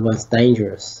fact the most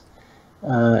dangerous.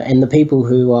 And the people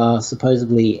who are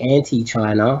supposedly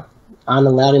anti-China aren't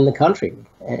allowed in the country.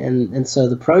 And so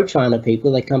the pro-China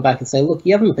people, they come back and say, look,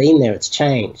 you haven't been there, it's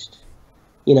changed.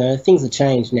 Things have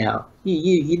changed now.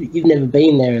 You've never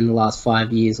been there in the last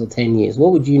 5 years or 10 years.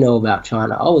 What would you know about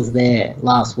China? I was there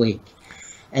last week.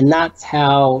 And that's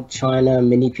how China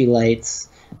manipulates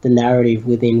the narrative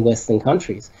within Western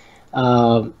countries.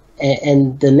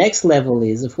 And the next level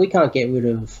is, if we can't get rid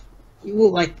of,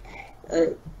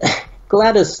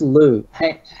 Gladys Liu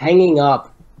hanging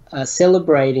up,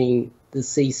 celebrating the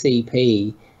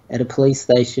CCP at a police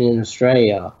station in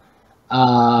Australia.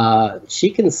 She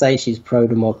can say she's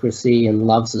pro-democracy and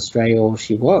loves Australia all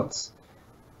she wants.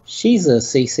 She's a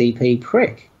CCP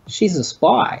prick. She's a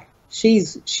spy.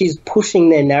 She's pushing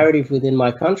their narrative within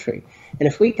my country. And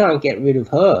if we can't get rid of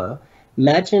her,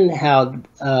 imagine how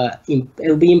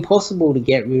it'll be impossible to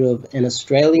get rid of an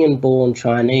Australian-born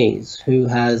Chinese who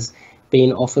has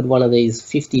been offered one of these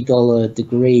 $50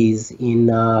 degrees in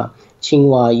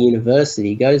Tsinghua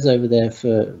University, goes over there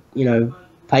for,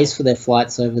 pays for their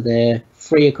flights over there,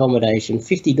 free accommodation,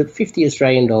 50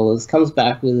 Australian dollars, comes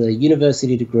back with a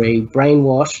university degree,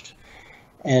 brainwashed,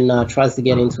 and tries to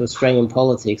get into Australian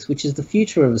politics, which is the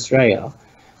future of Australia.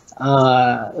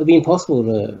 It'll be impossible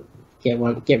to get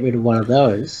rid of one of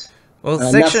those. Well,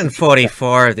 And that's Section the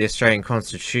 44 of the Australian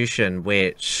Constitution,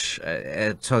 which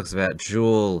it talks about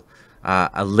dual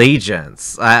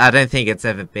allegiance. I don't think it's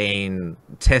ever been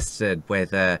tested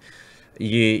whether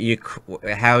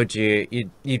how would you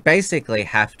basically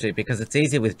have to, because it's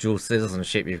easy with dual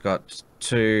citizenship, you've got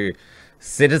two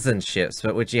citizenships,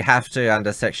 but would you have to,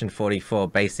 under Section 44,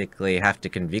 basically have to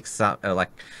convict like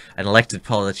an elected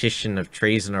politician of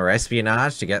treason or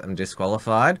espionage to get them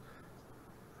disqualified?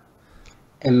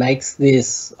 It makes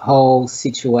this whole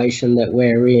situation that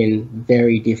we're in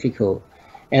very difficult.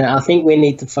 And I think we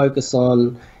need to focus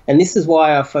on, and this is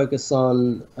why I focus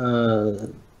on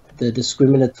the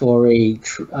discriminatory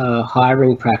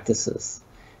hiring practices,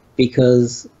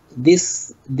 because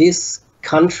this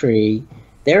country,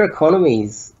 their economy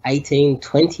is 18,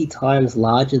 20 times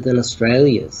larger than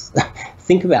Australia's.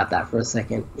 Think about that for a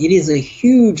second. It is a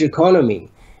huge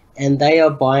economy. And they are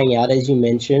buying out, as you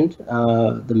mentioned,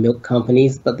 the milk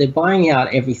companies, but they're buying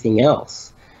out everything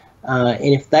else.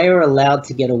 And if they are allowed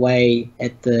to get away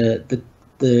at the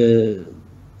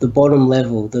bottom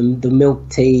level, the milk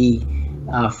tea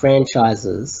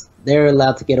franchises, they're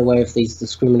allowed to get away with these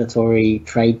discriminatory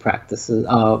trade practices,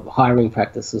 hiring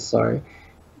practices. Sorry,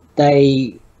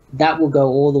 that will go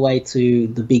all the way to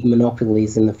the big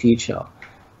monopolies in the future,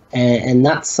 and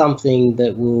that's something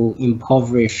that will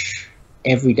impoverish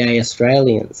everyday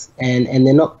Australians, and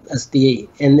they're not as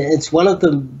and it's one of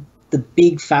the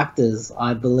big factors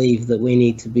I believe that we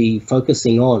need to be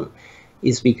focusing on,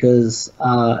 is because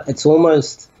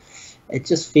it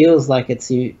just feels like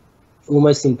it's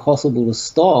almost impossible to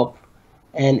stop,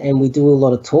 and we do a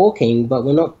lot of talking, but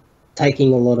we're not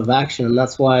taking a lot of action. And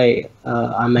that's why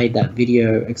I made that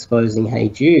video exposing Hey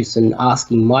Juice and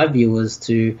asking my viewers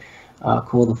to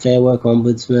call the Fair Work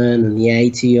Ombudsman and the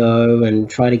ATO and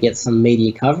try to get some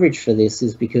media coverage for this,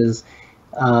 is because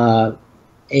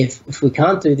if we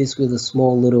can't do this with a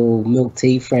small little milk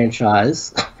tea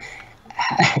franchise,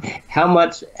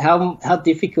 how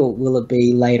difficult will it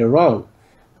be later on?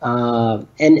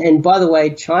 And by the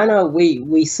way, China,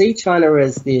 we see China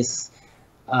as this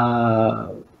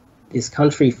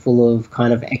country full of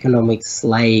kind of economic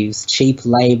slaves, cheap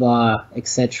labor,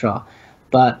 etc.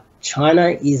 But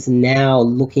China is now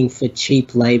looking for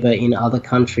cheap labor in other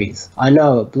countries. I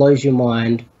know it blows your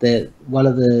mind that one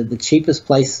of the cheapest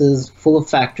places full of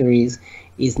factories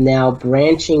is now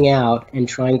branching out and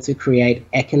trying to create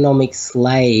economic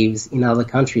slaves in other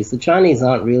countries. The Chinese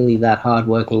aren't really that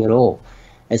hardworking at all.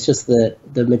 It's just that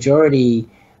the majority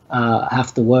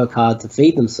have to work hard to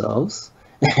feed themselves,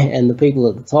 and the people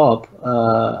at the top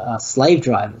are slave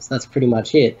drivers. That's pretty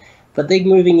much it. But they're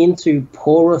moving into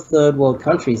poorer third world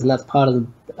countries, and that's part of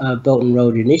the Belt and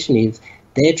Road Initiative.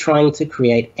 They're trying to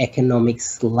create economic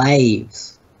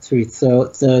slaves through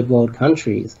third world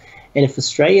countries. And if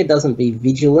Australia doesn't be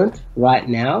vigilant right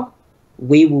now,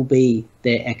 we will be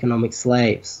their economic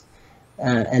slaves.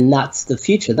 And that's the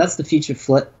future. That's the future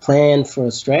plan for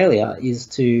Australia, is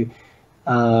to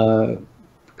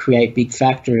create big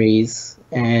factories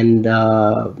and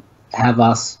have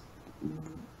us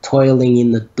toiling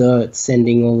in the dirt,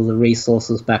 sending all the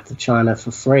resources back to China for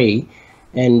free,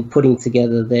 and putting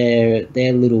together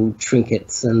their little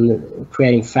trinkets and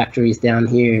creating factories down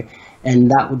here.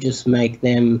 And that would just make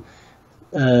them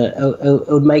it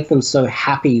would make them so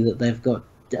happy that they've got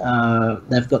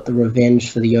the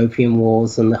revenge for the opium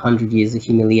wars and the 100 years of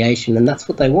humiliation, and that's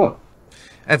what they want.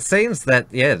 It seems that,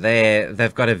 yeah,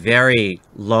 they've got a very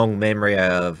long memory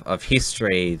of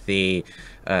history, the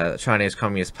Chinese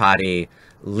Communist Party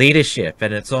leadership,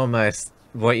 and it's almost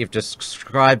what you've just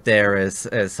described there as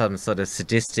some sort of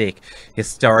sadistic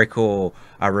historical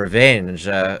revenge.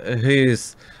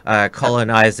 Who's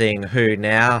colonizing who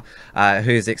now?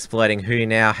 Who's exploiting who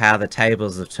now? How the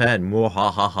tables have turned.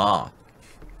 Mwahaha.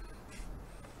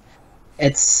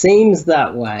 It seems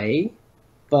that way,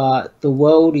 but the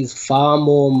world is far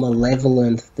more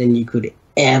malevolent than you could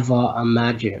ever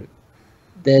imagine.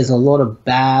 There's a lot of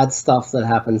bad stuff that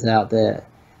happens out there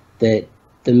that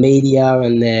the media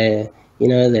and their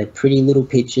pretty little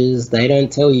pictures, they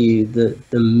don't tell you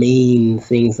the mean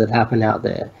things that happen out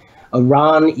there.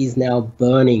 Iran is now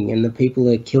burning and the people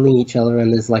are killing each other,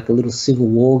 and there's like a little civil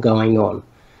war going on.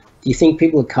 Do you think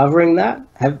people are covering that?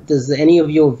 Does any of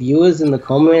your viewers in the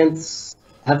comments,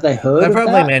 have they heard of that? They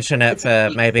probably mention it for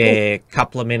maybe a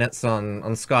couple of minutes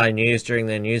on Sky News during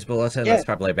their news bulletin. Yeah. That's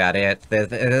probably about it.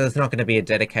 There's not going to be a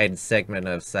dedicated segment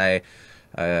of, say,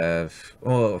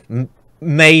 or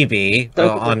maybe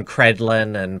on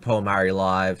Credlin and Paul Murray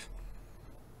Live.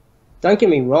 Don't get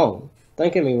me wrong.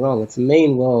 It's a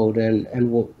mean world,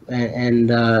 and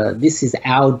this is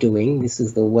our doing. This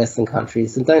is the Western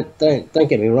countries, and don't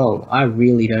get me wrong. I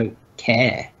really don't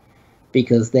care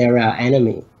because they're our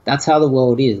enemy. That's how the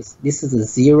world is. This is a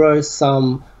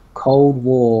zero-sum Cold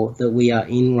War that we are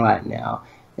in right now.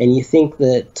 And you think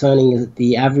that turning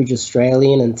the average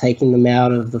Australian and taking them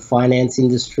out of the finance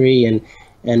industry and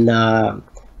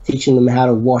teaching them how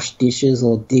to wash dishes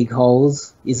or dig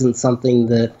holes isn't something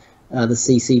that the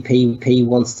CCPP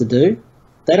wants to do?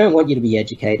 They don't want you to be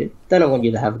educated. They don't want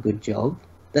you to have a good job.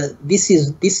 This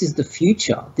is the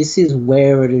future. This is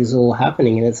where it is all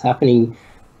happening, and it's happening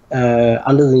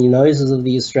under the noses of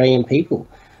the Australian people.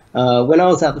 When I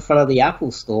was at the front of the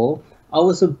Apple store, I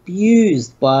was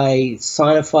abused by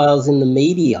sinophiles in the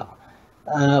media.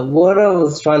 What I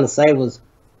was trying to say was,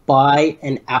 buy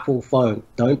an Apple phone.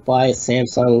 Don't buy a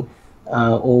Samsung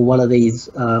or one of these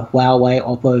Huawei,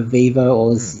 Oppo, Vivo,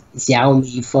 or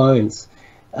Xiaomi phones.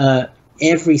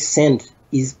 Every cent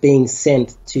is being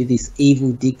sent to this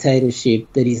evil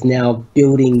dictatorship that is now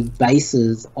building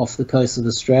bases off the coast of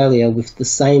Australia with the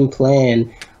same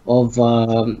plan of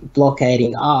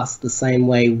blockading us the same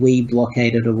way we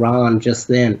blockaded Iran just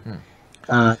then.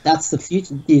 That's the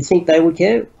future. Do you think they would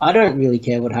care? I don't really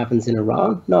care what happens in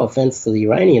Iran. No offense to the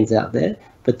Iranians out there.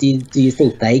 But do you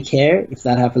think they care if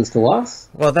that happens to us?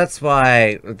 Well, that's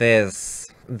why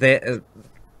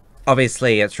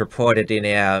obviously it's reported in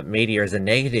our media as a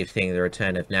negative thing, the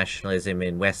return of nationalism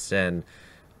in Western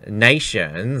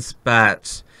nations,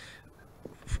 but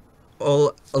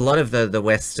a lot of the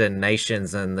Western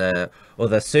nations and the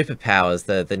superpowers,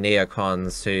 the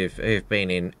neocons who've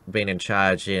been in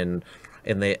charge in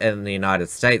the United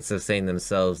States have seen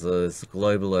themselves as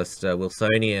globalist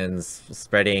Wilsonians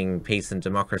spreading peace and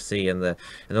democracy in the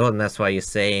world, and that's why you're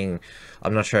seeing,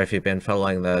 I'm not sure if you've been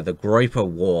following the Groper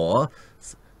War,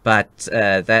 but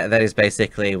that is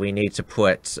basically, we need to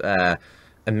put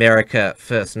America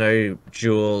first, no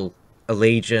dual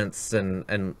allegiance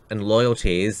and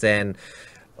loyalties, and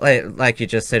like you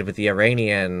just said with the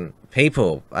Iranian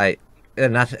people,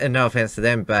 and no offense to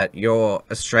them, but you're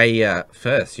Australia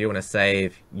first. You want to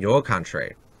save your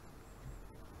country.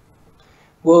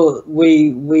 Well,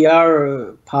 we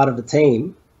are part of a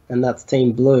team, and that's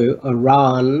Team Blue.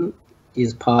 Iran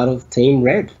is part of Team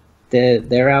Red.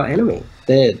 They're our enemy.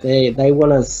 They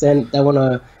want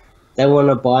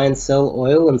to buy and sell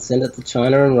oil and send it to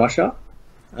China and Russia.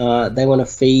 They want to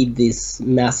feed this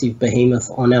massive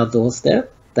behemoth on our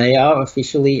doorstep. They are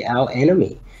officially our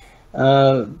enemy.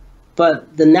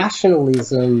 But the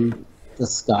nationalism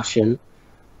discussion,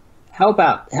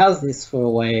 how's this for a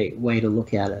way to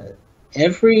look at it?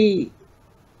 Every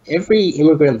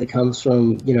immigrant that comes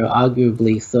from,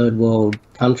 arguably third world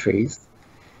countries,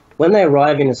 when they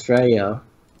arrive in Australia,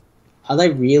 are they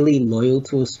really loyal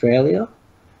to Australia,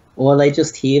 or are they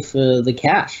just here for the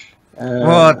cash?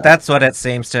 Well, that's what it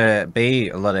seems to be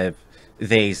a lot of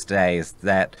these days,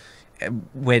 that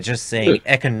we're just seeing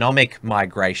economic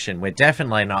migration. We're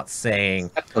definitely not seeing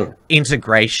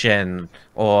integration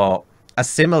or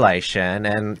assimilation.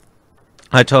 And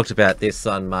I talked about this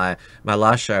on my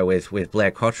last show with Blair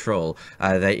Cottrell,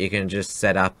 that you can just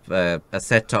set up a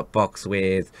set-top box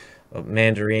with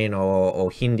Mandarin or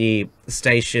Hindi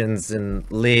stations and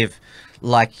live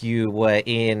like you were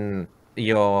in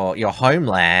your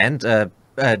homeland,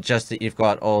 just that you've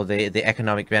got all the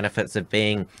economic benefits of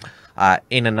being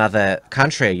in another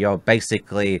country. You're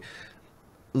basically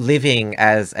living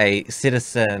as a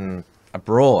citizen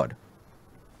abroad.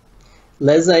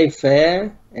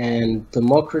 Laissez-faire and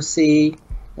democracy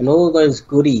and all of those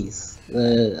goodies,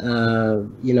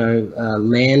 land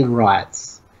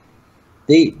rights.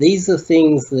 These are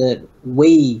things that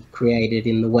we created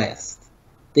in the West.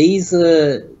 These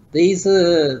are things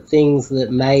that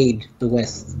made the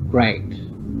West great.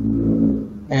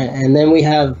 And then we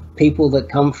have people that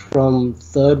come from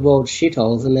third world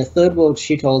shitholes, and they're third world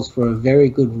shitholes for a very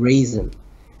good reason,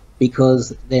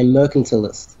 because they're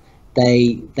mercantilist.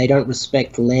 They don't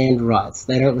respect land rights.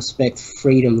 They don't respect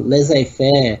freedom,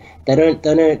 laissez-faire. They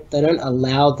don't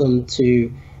allow them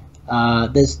to.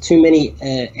 There's too many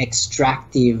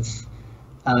extractive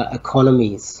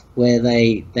economies where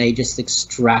they just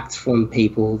extract from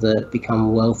people that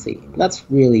become wealthy. That's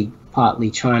really partly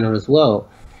China as well.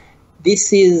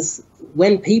 This is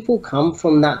when people come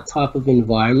from that type of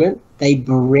environment, they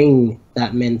bring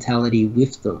that mentality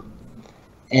with them.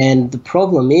 And the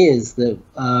problem is that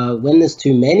when there's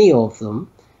too many of them,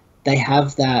 they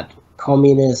have that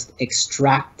communist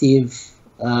extractive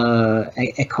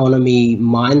economy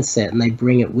mindset, and they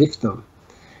bring it with them.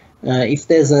 If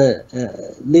there's a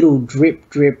little drip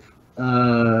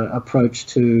approach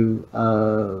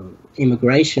to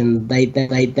immigration,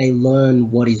 they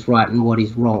learn what is right and what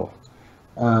is wrong.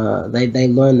 They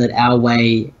learn that our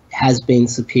way has been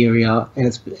superior,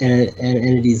 and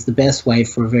it is the best way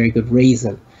for a very good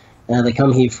reason. They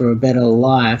come here for a better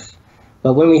life,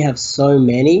 but when we have so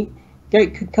many,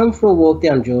 come for a walk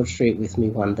down George Street with me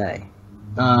one day.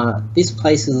 This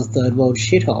place is a third world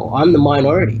shithole. I'm the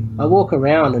minority. I walk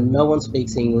around and no one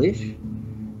speaks English,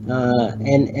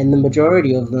 and the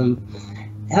majority of them.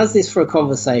 How's this for a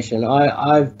conversation?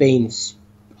 I've been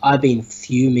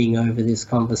fuming over this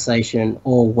conversation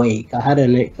all week. I had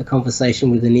a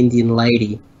conversation with an Indian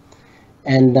lady,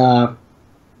 and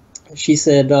she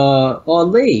said, "Oh,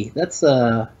 Lee, that's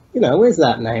where's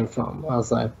that name from?" I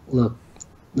was like, "Look,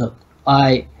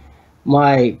 my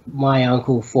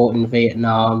uncle fought in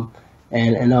Vietnam,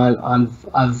 and I'm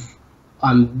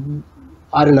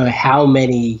I don't know how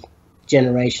many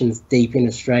generations deep in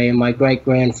Australia. My great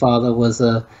grandfather was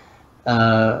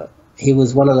he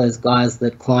was one of those guys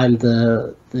that climbed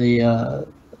the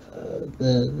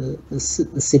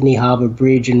Sydney Harbour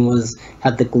Bridge and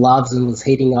had the gloves and was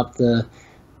heating up the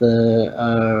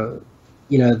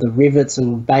rivets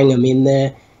and bang them in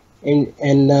there. And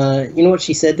you know what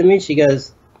she said to me? She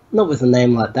goes, "Not with a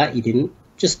name like that, you didn't."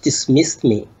 Just dismissed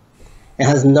me and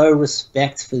has no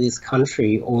respect for this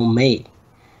country or me.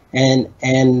 And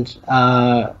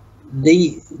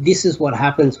this is what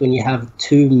happens when you have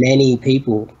too many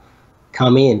people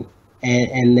come in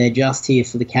and they're just here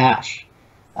for the cash.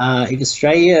 If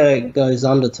Australia goes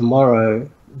under tomorrow,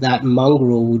 that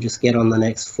mongrel will just get on the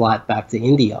next flight back to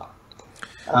India.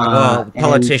 Well,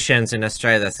 politicians in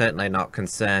Australia are certainly not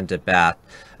concerned about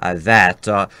that.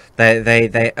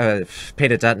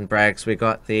 Peter Dutton brags we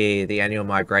got the annual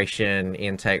migration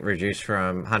intake reduced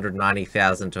from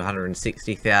 190,000 to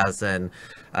 160,000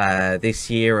 this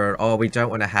year, or we don't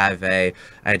want to have a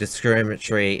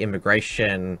discriminatory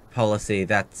immigration policy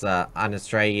that's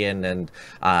un-Australian and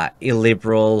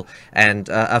illiberal, and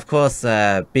of course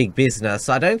big business.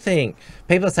 I don't think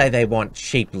people say they want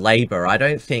cheap labor. I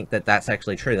don't think that that's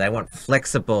actually true. They want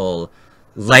flexible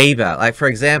labor. Like, for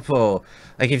example,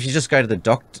 like if you just go to the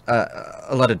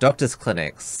a lot of doctors'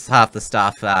 clinics, half the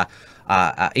staff are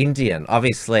Indian.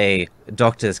 Obviously,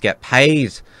 doctors get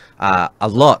paid a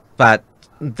lot, but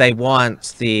they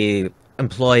want the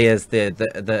employers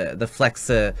the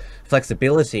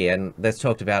flexibility. And there's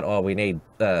talked about, oh, we need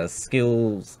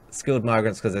skilled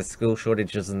migrants because there's skill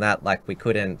shortages and that, like we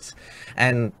couldn't.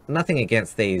 And nothing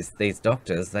against these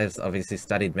doctors. They've obviously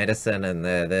studied medicine and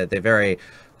they're very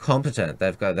competent.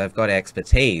 They've got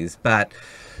expertise. But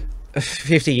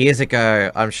 50 years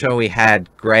ago, I'm sure we had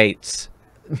great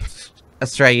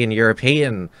Australian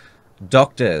European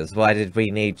doctors. Why did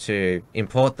we need to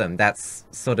import them? That's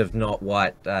sort of not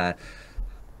what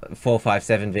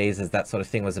 457 visas, that sort of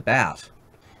thing, was about.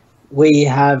 We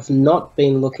have not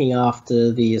been looking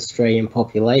after the Australian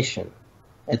population.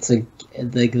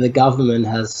 The government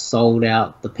has sold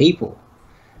out the people,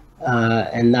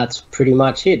 and that's pretty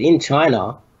much it. In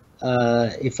China,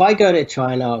 if I go to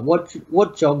China,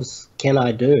 what jobs can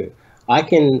I do? I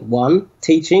can, one,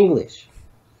 teach English.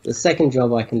 The second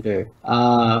job I can do,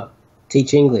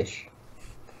 teach English.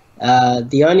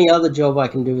 The only other job I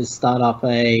can do is start up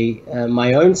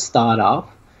my own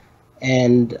startup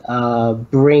and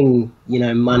bring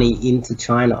money into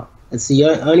China. It's the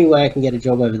only way I can get a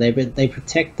job over there. But they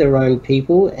protect their own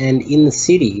people, and in the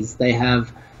cities they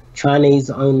have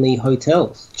Chinese-only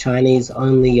hotels,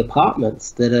 Chinese-only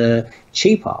apartments that are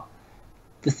cheaper.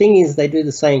 The thing is, they do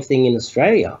the same thing in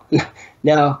Australia.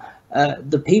 Now,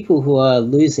 the people who are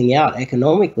losing out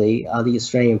economically are the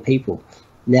Australian people.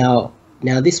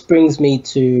 Now this brings me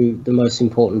to the most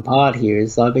important part here.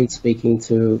 Is I've been speaking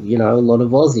to a lot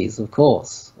of Aussies, of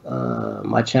course.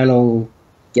 My channel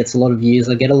gets a lot of views.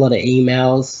 I get a lot of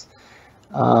emails,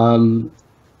 and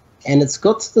it's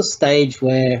got to the stage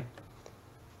where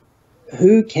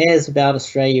who cares about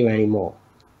Australia anymore?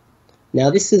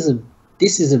 Now this is a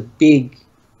big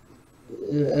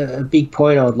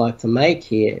point I would like to make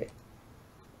here.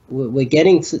 We're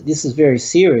getting to, this is very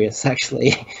serious,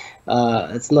 actually.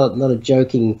 It's not a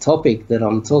joking topic that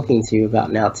I'm talking to you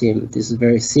about now, Tim. This is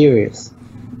very serious.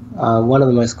 One of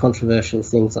the most controversial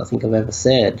things I think I've ever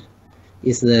said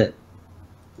is that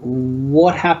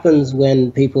what happens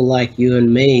when people like you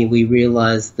and me, we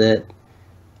realize that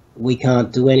we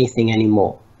can't do anything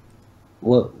anymore?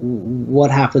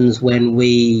 What happens when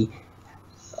we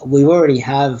already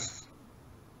have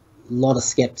a lot of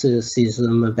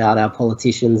skepticism about our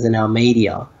politicians and our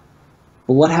media,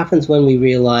 but what happens when we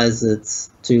realize it's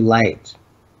too late?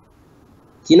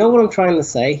 Do you know what I'm trying to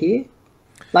say here?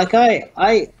 Like I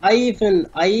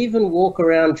even walk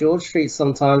around George Street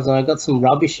sometimes and I got some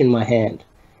rubbish in my hand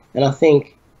and I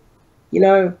think,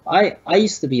 I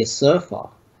used to be a surfer.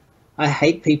 I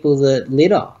hate people that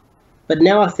litter. But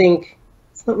now I think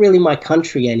it's not really my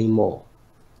country anymore.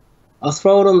 I'll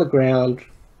throw it on the ground.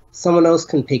 Someone else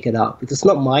can pick it up. It's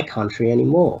not my country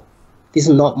anymore. This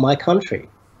is not my country.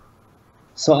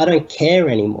 So I don't care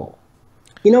anymore.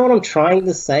 You know what I'm trying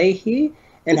to say here?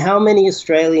 And how many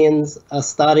Australians are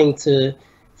starting to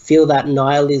feel that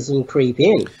nihilism creep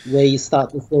in, where you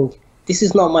start to think, this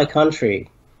is not my country.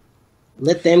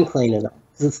 Let them clean it up,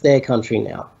 because it's their country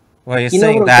now. Well, you're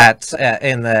seeing that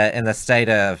in the state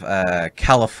of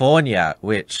California,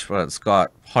 which it's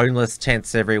got homeless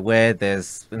tents everywhere.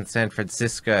 There's, in San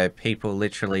Francisco, people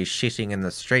literally shitting in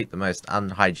the street, the most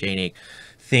unhygienic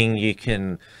thing you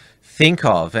can think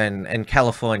of. And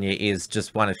California is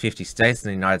just one of 50 states in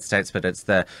the United States, but it's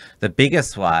the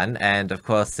biggest one. And of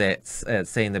course, it's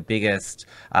seen the biggest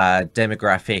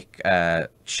demographic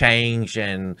change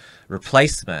and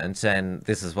replacement. And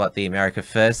this is what the America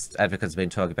First advocates have been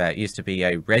talking about. It used to be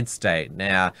a red state.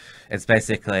 Now it's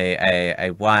basically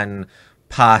a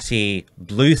one-party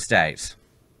blue state.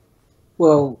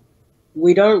 Well,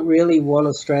 we don't really want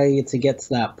Australia to get to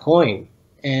that point.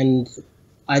 And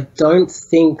I don't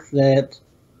think that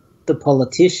the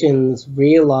politicians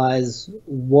realize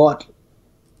what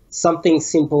something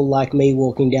simple like me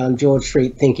walking down George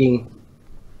Street thinking,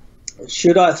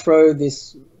 should I throw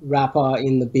this wrapper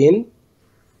in the bin?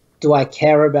 Do I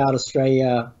care about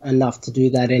Australia enough to do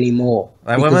that anymore?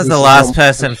 Like, when was the last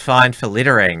person fined for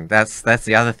littering? That's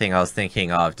the other thing I was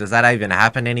thinking of. Does that even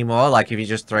happen anymore? Like, if you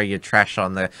just throw your trash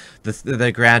on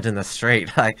the ground in the street,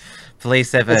 like,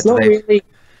 police ever... It's not really...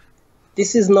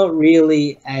 This is not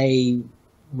really a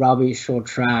rubbish or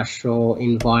trash or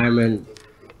environment.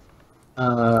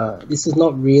 This is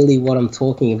not really what I'm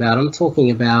talking about. I'm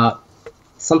talking about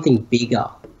something bigger.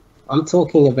 I'm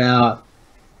talking about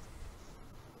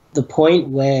the point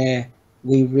where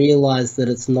we realize that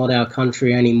it's not our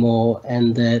country anymore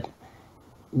and that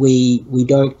we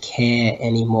don't care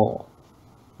anymore.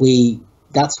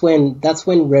 That's when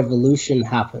revolution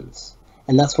happens,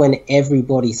 and that's when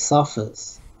everybody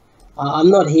suffers.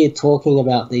 I'm not here talking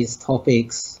about these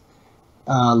topics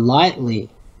lightly.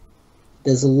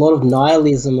 There's a lot of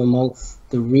nihilism amongst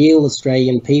the real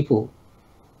Australian people,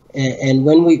 and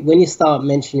when you start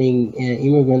mentioning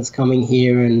immigrants coming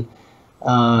here and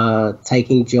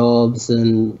taking jobs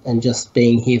and just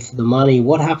being here for the money,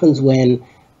 what happens when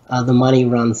the money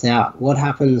runs out? What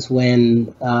happens when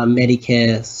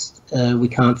Medicare? We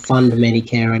can't fund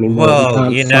Medicare anymore.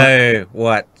 Well, you know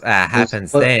what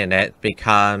happens then? It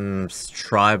becomes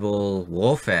tribal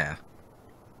warfare.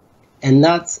 And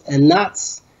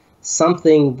that's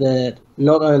something that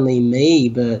not only me,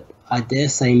 but I dare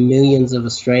say millions of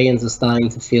Australians are starting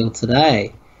to feel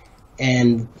today.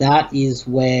 And that is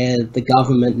where the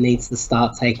government needs to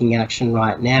start taking action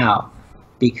right now,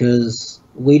 because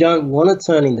we don't want to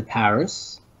turn into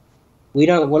Paris. We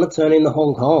don't want to turn into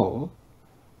Hong Kong.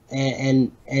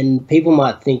 And people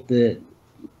might think that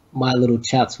my little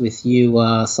chats with you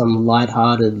are some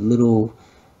lighthearted little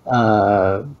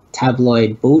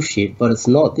tabloid bullshit, but it's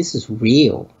not. This is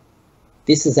real.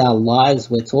 This is our lives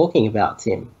we're talking about,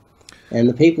 Tim. And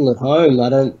the people at home,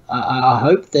 I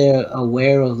hope they're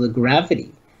aware of the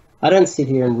gravity. I don't sit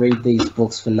here and read these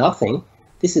books for nothing.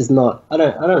 This is not. I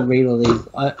don't read all these.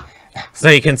 So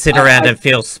you can sit around and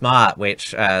feel smart,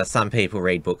 which some people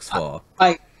read books for.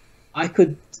 I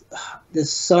could.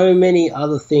 There's so many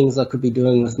other things I could be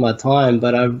doing with my time,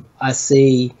 but I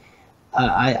see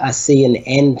an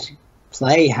end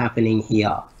play happening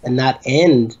here, and that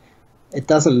end. It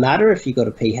doesn't matter if you got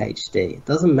a PhD. It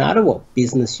doesn't matter what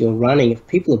business you're running. If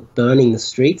people are burning the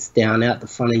streets down out the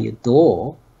front of your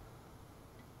door,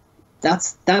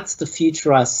 that's the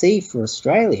future I see for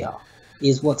Australia,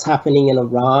 is what's happening in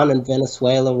Iran and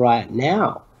Venezuela right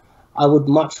now. I would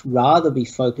much rather be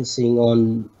focusing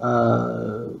on,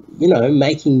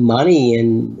 making money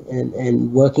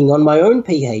and working on my own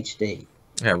PhD.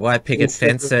 Yeah, why picket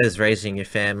fences, raising your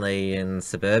family in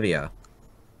suburbia?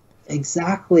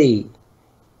 Exactly.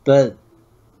 But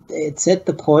it's at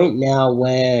the point now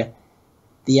where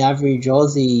the average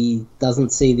Aussie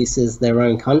doesn't see this as their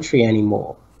own country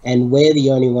anymore. And we're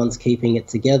the only ones keeping it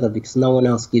together because no one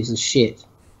else gives a shit.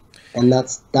 And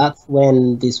that's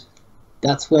when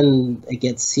it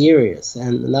gets serious.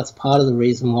 And that's part of the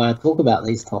reason why I talk about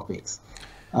these topics.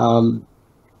 Well,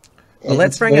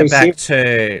 let's bring it back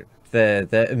to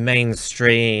the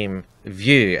mainstream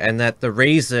view, and that the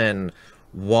reason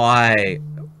why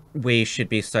we should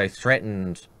be so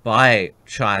threatened by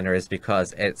China is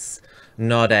because it's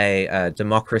not a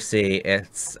democracy.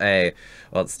 It's a,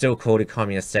 well, it's still called a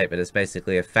communist state, but it's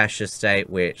basically a fascist state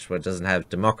which doesn't have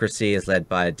democracy, is led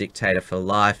by a dictator for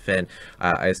life, and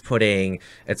is putting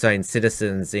its own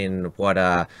citizens in what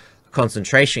are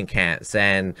concentration camps.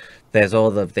 And there's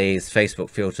all of these Facebook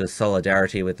filters,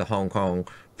 solidarity with the Hong Kong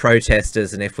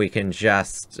protesters, and if we can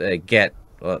just get,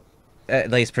 well, at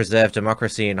least preserve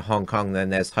democracy in Hong Kong, then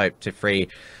there's hope to free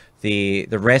the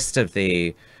rest of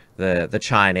the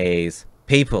Chinese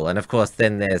people. And of course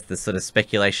then there's the sort of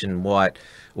speculation, what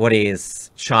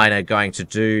is China going to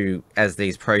do as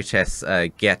these protests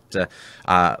get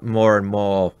more and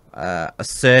more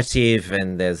assertive,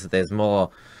 and there's more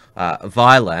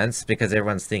violence, because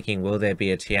everyone's thinking, will there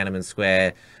be a Tiananmen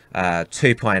Square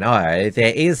 2.0?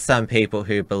 There is some people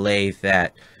who believe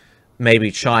that maybe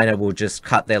China will just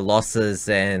cut their losses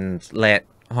and let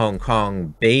Hong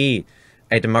Kong be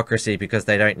a democracy, because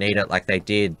they don't need it like they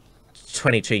did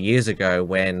 22 years ago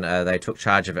when they took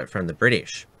charge of it from the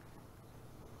British.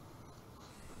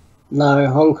 No,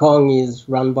 Hong Kong is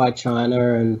run by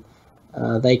China, and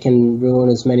they can ruin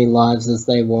as many lives as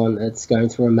they want. It's going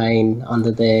to remain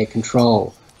under their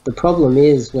control. The problem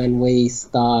is when we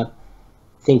start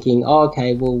thinking, oh,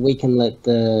 okay, well, we can let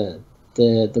the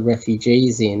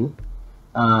refugees in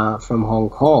from Hong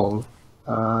Kong,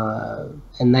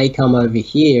 and they come over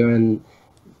here, and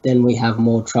then we have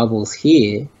more troubles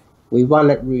here. We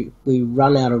run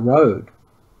out of road.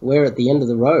 We're at the end of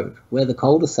the road. We're the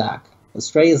cul-de-sac.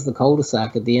 Australia's the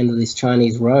cul-de-sac at the end of this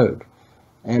Chinese road.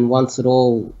 And once it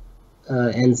all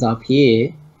ends up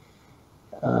here,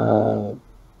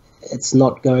 it's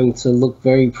not going to look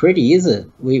very pretty, is it?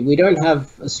 We don't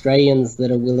have Australians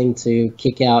that are willing to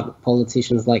kick out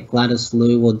politicians like Gladys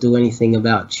Liu or do anything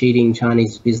about cheating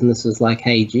Chinese businesses like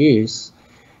Hey Juice.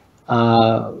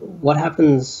 What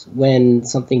happens when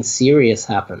something serious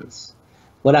happens?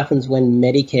 What happens when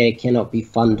Medicare cannot be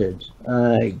funded?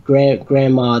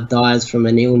 Grandma dies from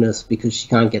an illness because she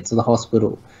can't get to the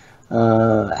hospital.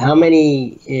 How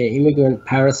many immigrant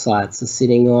parasites are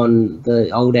sitting on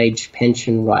the old age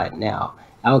pension right now?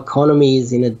 Our economy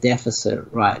is in a deficit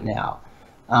right now.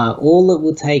 All it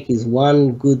will take is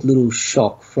one good little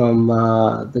shock from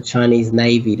the Chinese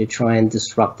Navy to try and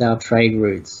disrupt our trade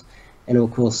routes, and it will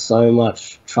cause so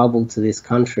much trouble to this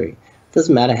country. It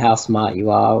doesn't matter how smart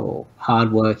you are or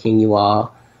hardworking you are.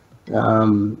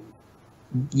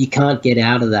 You can't get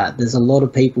out of that. There's a lot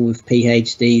of people with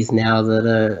PhDs now that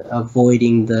are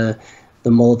avoiding the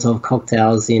Molotov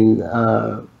cocktails in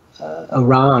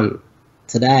Iran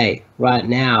today, right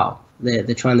now. They're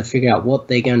trying to figure out what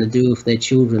they're going to do with their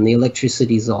children. The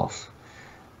electricity's off.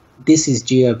 This is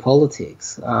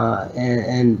geopolitics.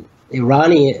 And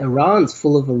Iran's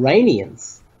full of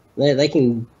Iranians. They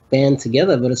can band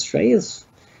together, but Australia's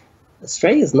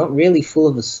not really full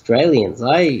of Australians.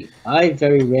 I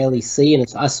very rarely see, and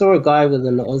I saw a guy with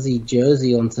an Aussie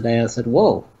jersey on today. I said,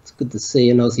 whoa, it's good to see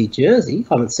an Aussie jersey.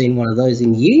 I haven't seen one of those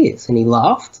in years. And he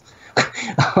laughed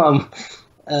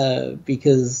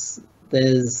because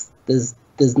there's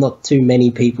not too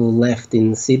many people left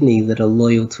in Sydney that are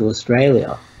loyal to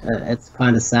Australia. It's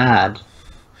kind of sad.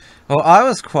 Well, I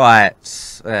was quite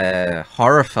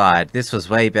horrified. This was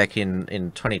way back in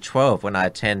 2012 when I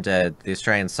attended the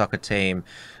Australian soccer team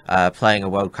playing a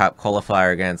World Cup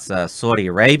qualifier against Saudi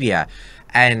Arabia.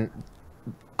 And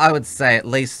I would say at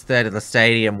least a third of the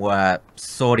stadium were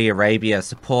Saudi Arabia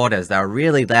supporters. They were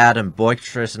really loud and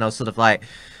boisterous, and I was sort of like,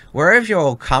 where have you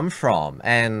all come from?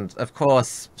 And of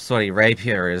course, Saudi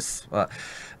Arabia is,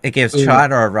 it gives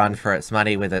China a run for its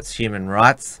money with its human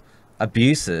rights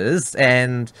abuses,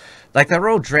 and like they're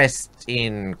all dressed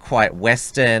in quite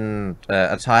Western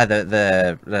attire,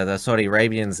 the Saudi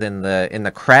Arabians in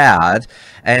the crowd,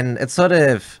 and it sort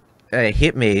of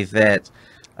hit me that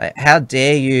how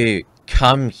dare you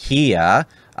come here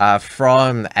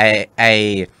from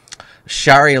a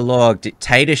Sharia law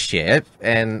dictatorship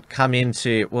and come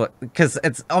into, well, because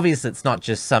it's obvious it's not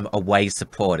just some away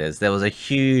supporters. There was a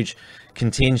huge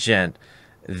contingent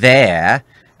there,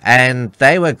 and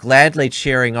they were gladly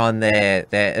cheering on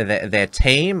their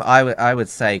team. I would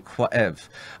say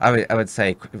I would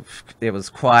say it was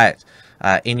quite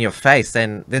in your face.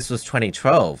 And this was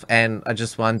 2012, and I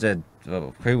just wondered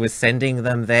who was sending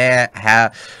them there.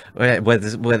 How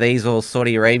were these all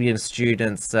Saudi Arabian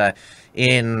students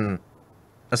in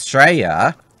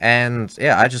Australia? And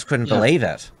yeah, I just couldn't believe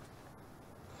it.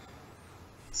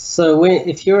 So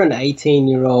if you're an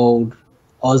 18-year-old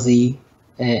Aussie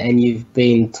and you've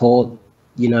been taught,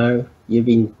 you've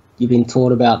been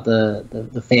taught about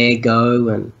the fair go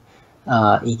and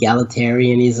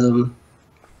egalitarianism,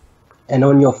 and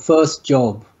on your first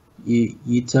job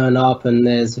you turn up and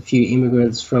there's a few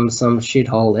immigrants from some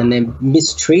shithole and they're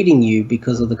mistreating you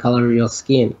because of the color of your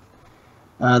skin.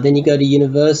 Then you go to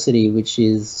university, which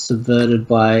is subverted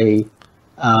by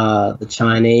the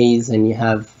Chinese, and you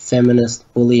have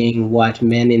feminist bullying white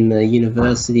men in the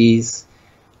universities.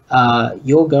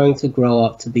 You're going to grow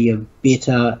up to be a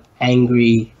bitter,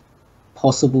 angry,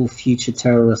 possible future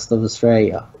terrorist of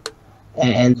Australia.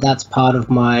 And that's part of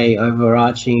my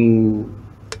overarching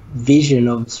vision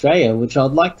of Australia, which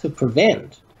I'd like to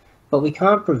prevent. But we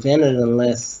can't prevent it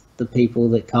unless the people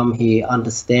that come here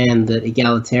understand that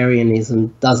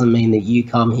egalitarianism doesn't mean that you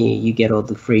come here, you get all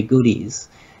the free goodies,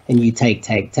 and you take.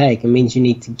 It means you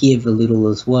need to give a little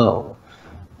as well.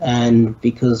 And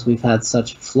because we've had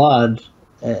such a flood,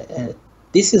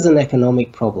 this is an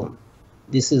economic problem.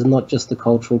 This is not just a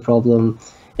cultural problem.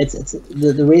 It's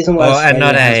the reason why. Well, and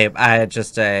not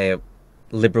just a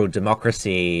liberal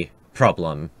democracy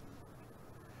problem.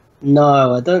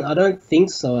 No, I don't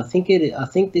think so. I think if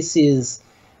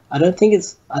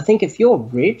you're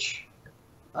rich,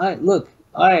 I don't.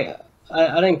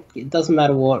 It doesn't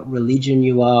matter what religion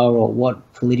you are or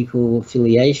what political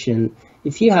affiliation.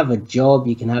 If you have a job,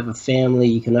 you can have a family,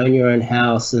 you can own your own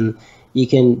house, and you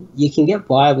can get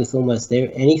by with almost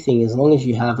anything as long as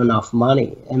you have enough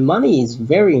money. And money is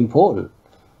very important.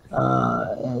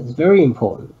 It's very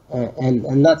important,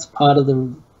 and that's part of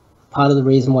the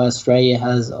reason why Australia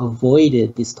has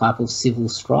avoided this type of civil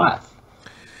strife.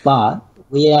 But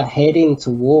we are heading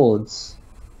towards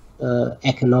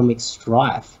economic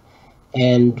strife,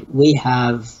 and we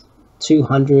have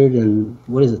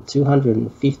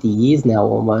 250 years now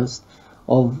almost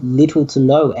of little to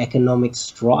no economic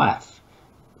strife.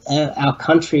 Our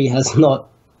country has not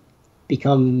we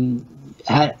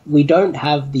don't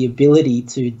have the ability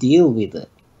to deal with it.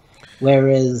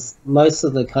 Whereas most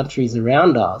of the countries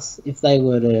around us, if they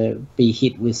were to be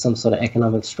hit with some sort of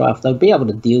economic strife, they'd be able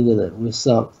to deal with it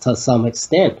to some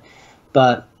extent.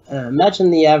 But imagine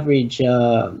the average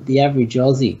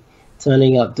Aussie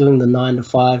turning up, doing the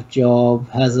 9-to-5 job,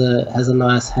 has a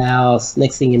nice house.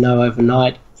 Next thing you know,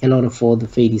 overnight, cannot afford to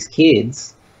feed his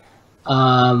kids.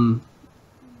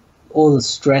 All the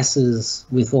stresses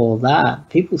with all that,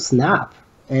 people snap,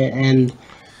 and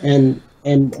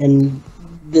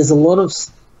there's a lot of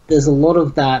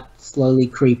that slowly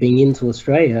creeping into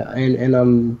Australia, and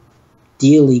I'm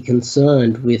dearly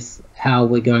concerned with how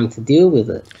we're going to deal with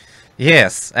it.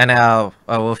 Yes, and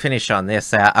we'll finish on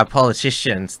this. Our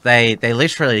politicians, they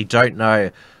literally don't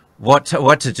know what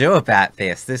to do about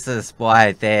this. This is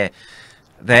why they're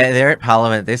at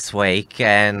Parliament this week,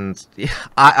 and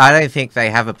I don't think they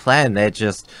have a plan. They're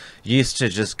just used to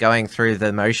just going through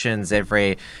the motions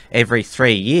every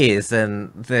 3 years,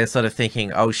 and they're sort of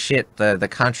thinking, oh shit, the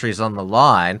country's on the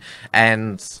line.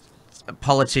 And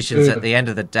politicians, at the end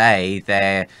of the day,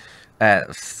 they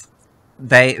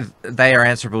are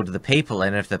answerable to the people,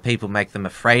 and if the people make them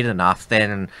afraid enough,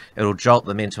 then it'll jolt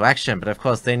them into action. But of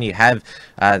course, then you have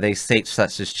these seats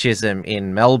such as Chisholm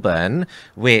in Melbourne,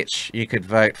 which you could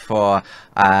vote for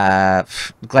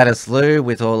Gladys Liu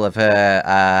with all of her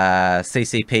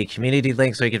CCP community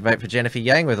links, or you could vote for Jennifer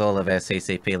Yang with all of her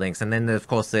CCP links. And then, of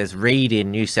course, there's Reid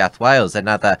in New South Wales,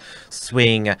 another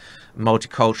swing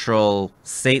multicultural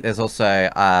seat. There's also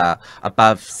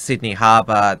above Sydney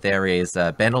Harbour there is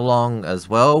Bennelong as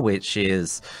well, which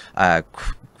is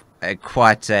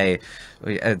quite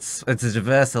it's a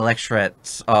diverse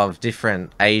electorate of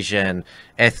different Asian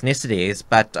ethnicities.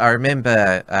 But I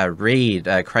remember Reid,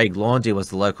 Craig Laundy was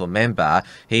the local member.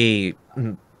 He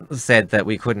said that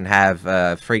we couldn't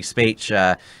have free speech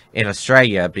in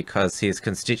Australia because his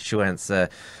constituents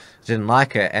didn't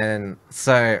like it. And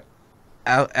so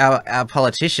our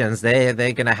politicians, they're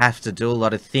going to have to do a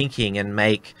lot of thinking and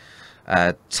make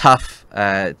tough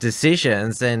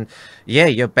decisions. And yeah,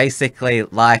 you're basically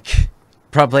like,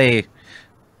 probably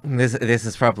this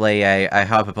is probably a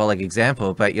hyperbolic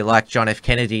example, but you're like John F.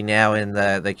 Kennedy now in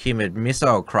the Cuban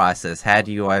Missile Crisis. How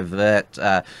do you avert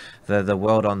the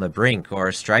world on the brink, or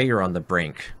Australia on the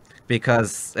brink?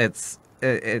 Because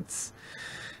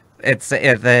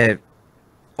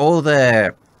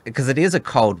because it is a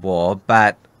Cold War,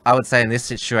 but I would say in this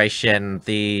situation,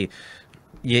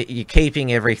 you're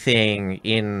keeping everything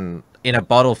in a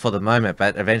bottle for the moment,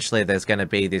 but eventually there's going to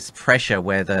be this pressure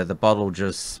where the bottle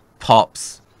just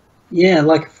pops. Yeah,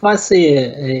 like if I see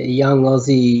a young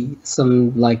Aussie,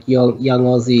 some like young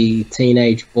Aussie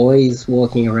teenage boys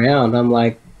walking around, I'm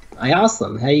like, I ask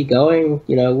them, how you going?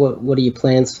 You know, what are your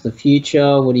plans for the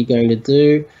future? What are you going to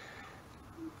do?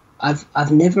 I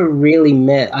haven't really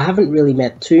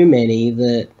met too many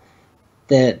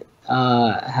that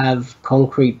have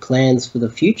concrete plans for the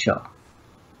future.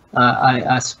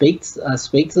 I speak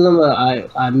to them.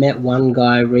 I met one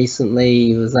guy recently.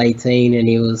 He was 18, and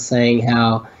he was saying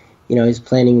how, you know, he's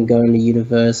planning on going to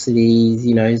university.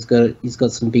 You know, he's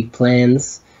got some big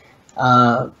plans.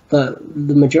 But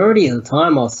the majority of the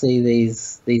time, I'll see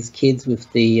these kids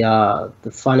with the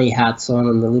funny hats on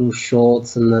and the little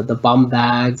shorts and the bum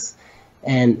bags,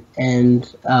 and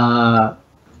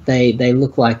they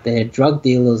look like they're drug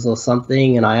dealers or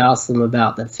something. And I ask them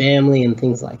about their family and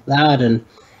things like that, and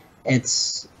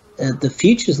it's the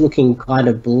future's looking kind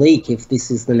of bleak if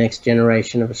this is the next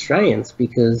generation of Australians,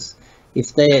 because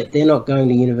if they're not going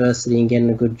to university and getting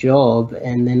a good job,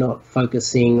 and they're not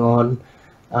focusing on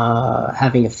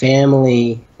having a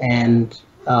family and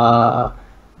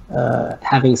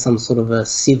having some sort of a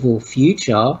civil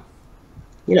future,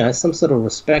 you know, some sort of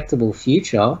respectable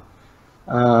future,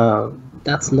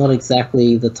 that's not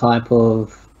exactly the type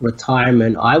of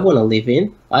retirement I want to live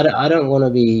in. I don't want to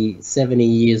be 70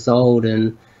 years old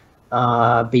and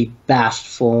be bashed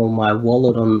for my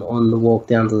wallet on the walk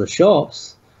down to the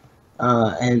shops,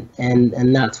 and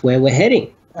that's where we're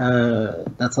heading.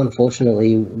 That's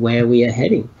unfortunately where we are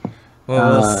heading.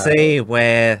 Well, we'll see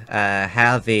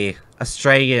how the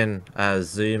Australian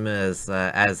Zoomers,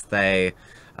 as they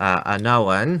are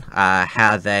known,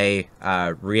 how they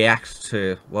react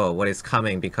to, well, what is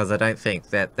coming, because I don't think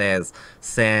that there's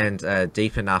sand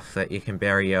deep enough that you can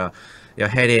bury your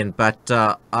head in. But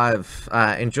I've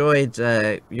enjoyed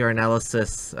your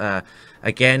analysis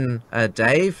again,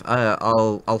 Dave.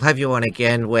 I'll have you on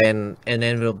again when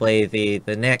inevitably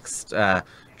the next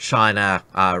China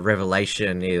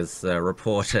revelation is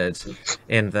reported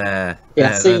in the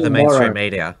mainstream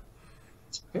media.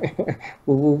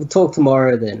 We'll talk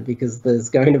tomorrow then, because there's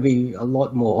going to be a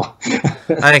lot more.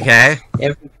 Okay.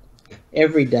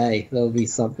 Every day there'll be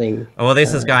something. Well,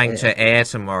 this is going to air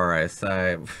tomorrow,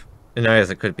 so who knows,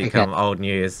 it could become old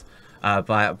news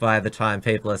by the time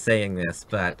people are seeing this.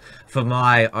 But for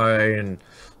my own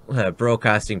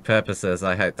broadcasting purposes,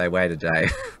 I hope they wait a day.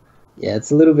 Yeah,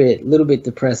 it's a little bit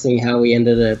depressing how we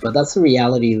ended it, but that's the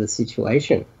reality of the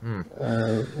situation.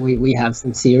 We have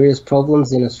some serious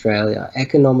problems in Australia,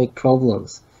 economic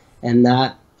problems, and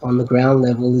that on the ground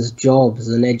level is jobs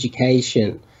and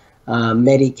education,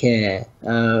 Medicare.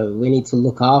 We need to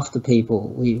look after people.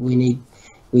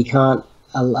 We can't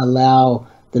allow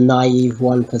the naive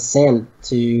 1%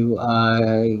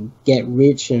 to get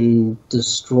rich and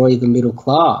destroy the middle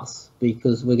class,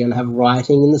 because we're going to have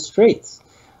rioting in the streets.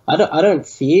 I don't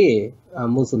fear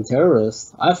Muslim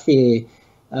terrorists. I fear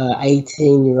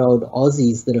 18-year-old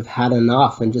Aussies that have had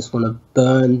enough and just want to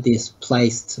burn this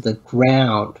place to the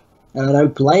ground. And I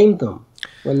don't blame them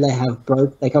when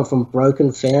they come from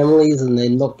broken families and they're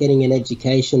not getting an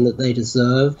education that they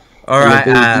deserve. All right,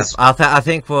 I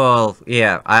think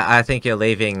I think you're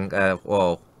leaving.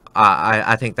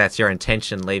 I think that's your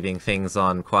intention, leaving things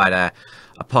on quite a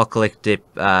apocalyptic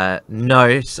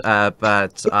note.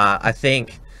 But I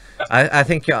think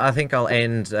I'll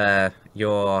end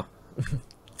your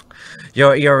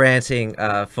ranting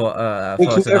for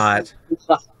tonight.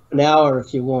 An hour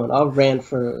if you want. I'll rant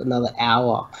for another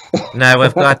hour. No,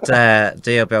 we've got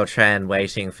Dia Beltran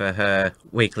waiting for her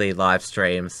weekly live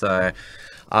stream, so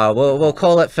we'll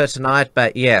call it for tonight.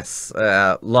 But yes,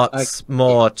 lots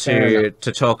more to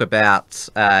talk about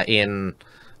in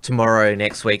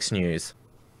next week's news.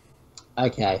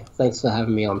 Okay, thanks for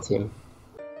having me on, Tim.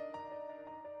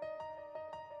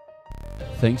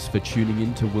 Thanks for tuning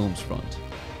in to WilmsFront.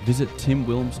 Visit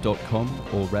timwilms.com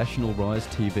or Rational Rise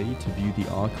TV to view the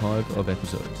archive of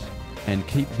episodes. And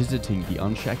keep visiting the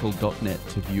Unshackled.net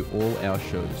to view all our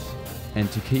shows,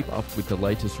 and to keep up with the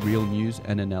latest real news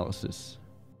and analysis.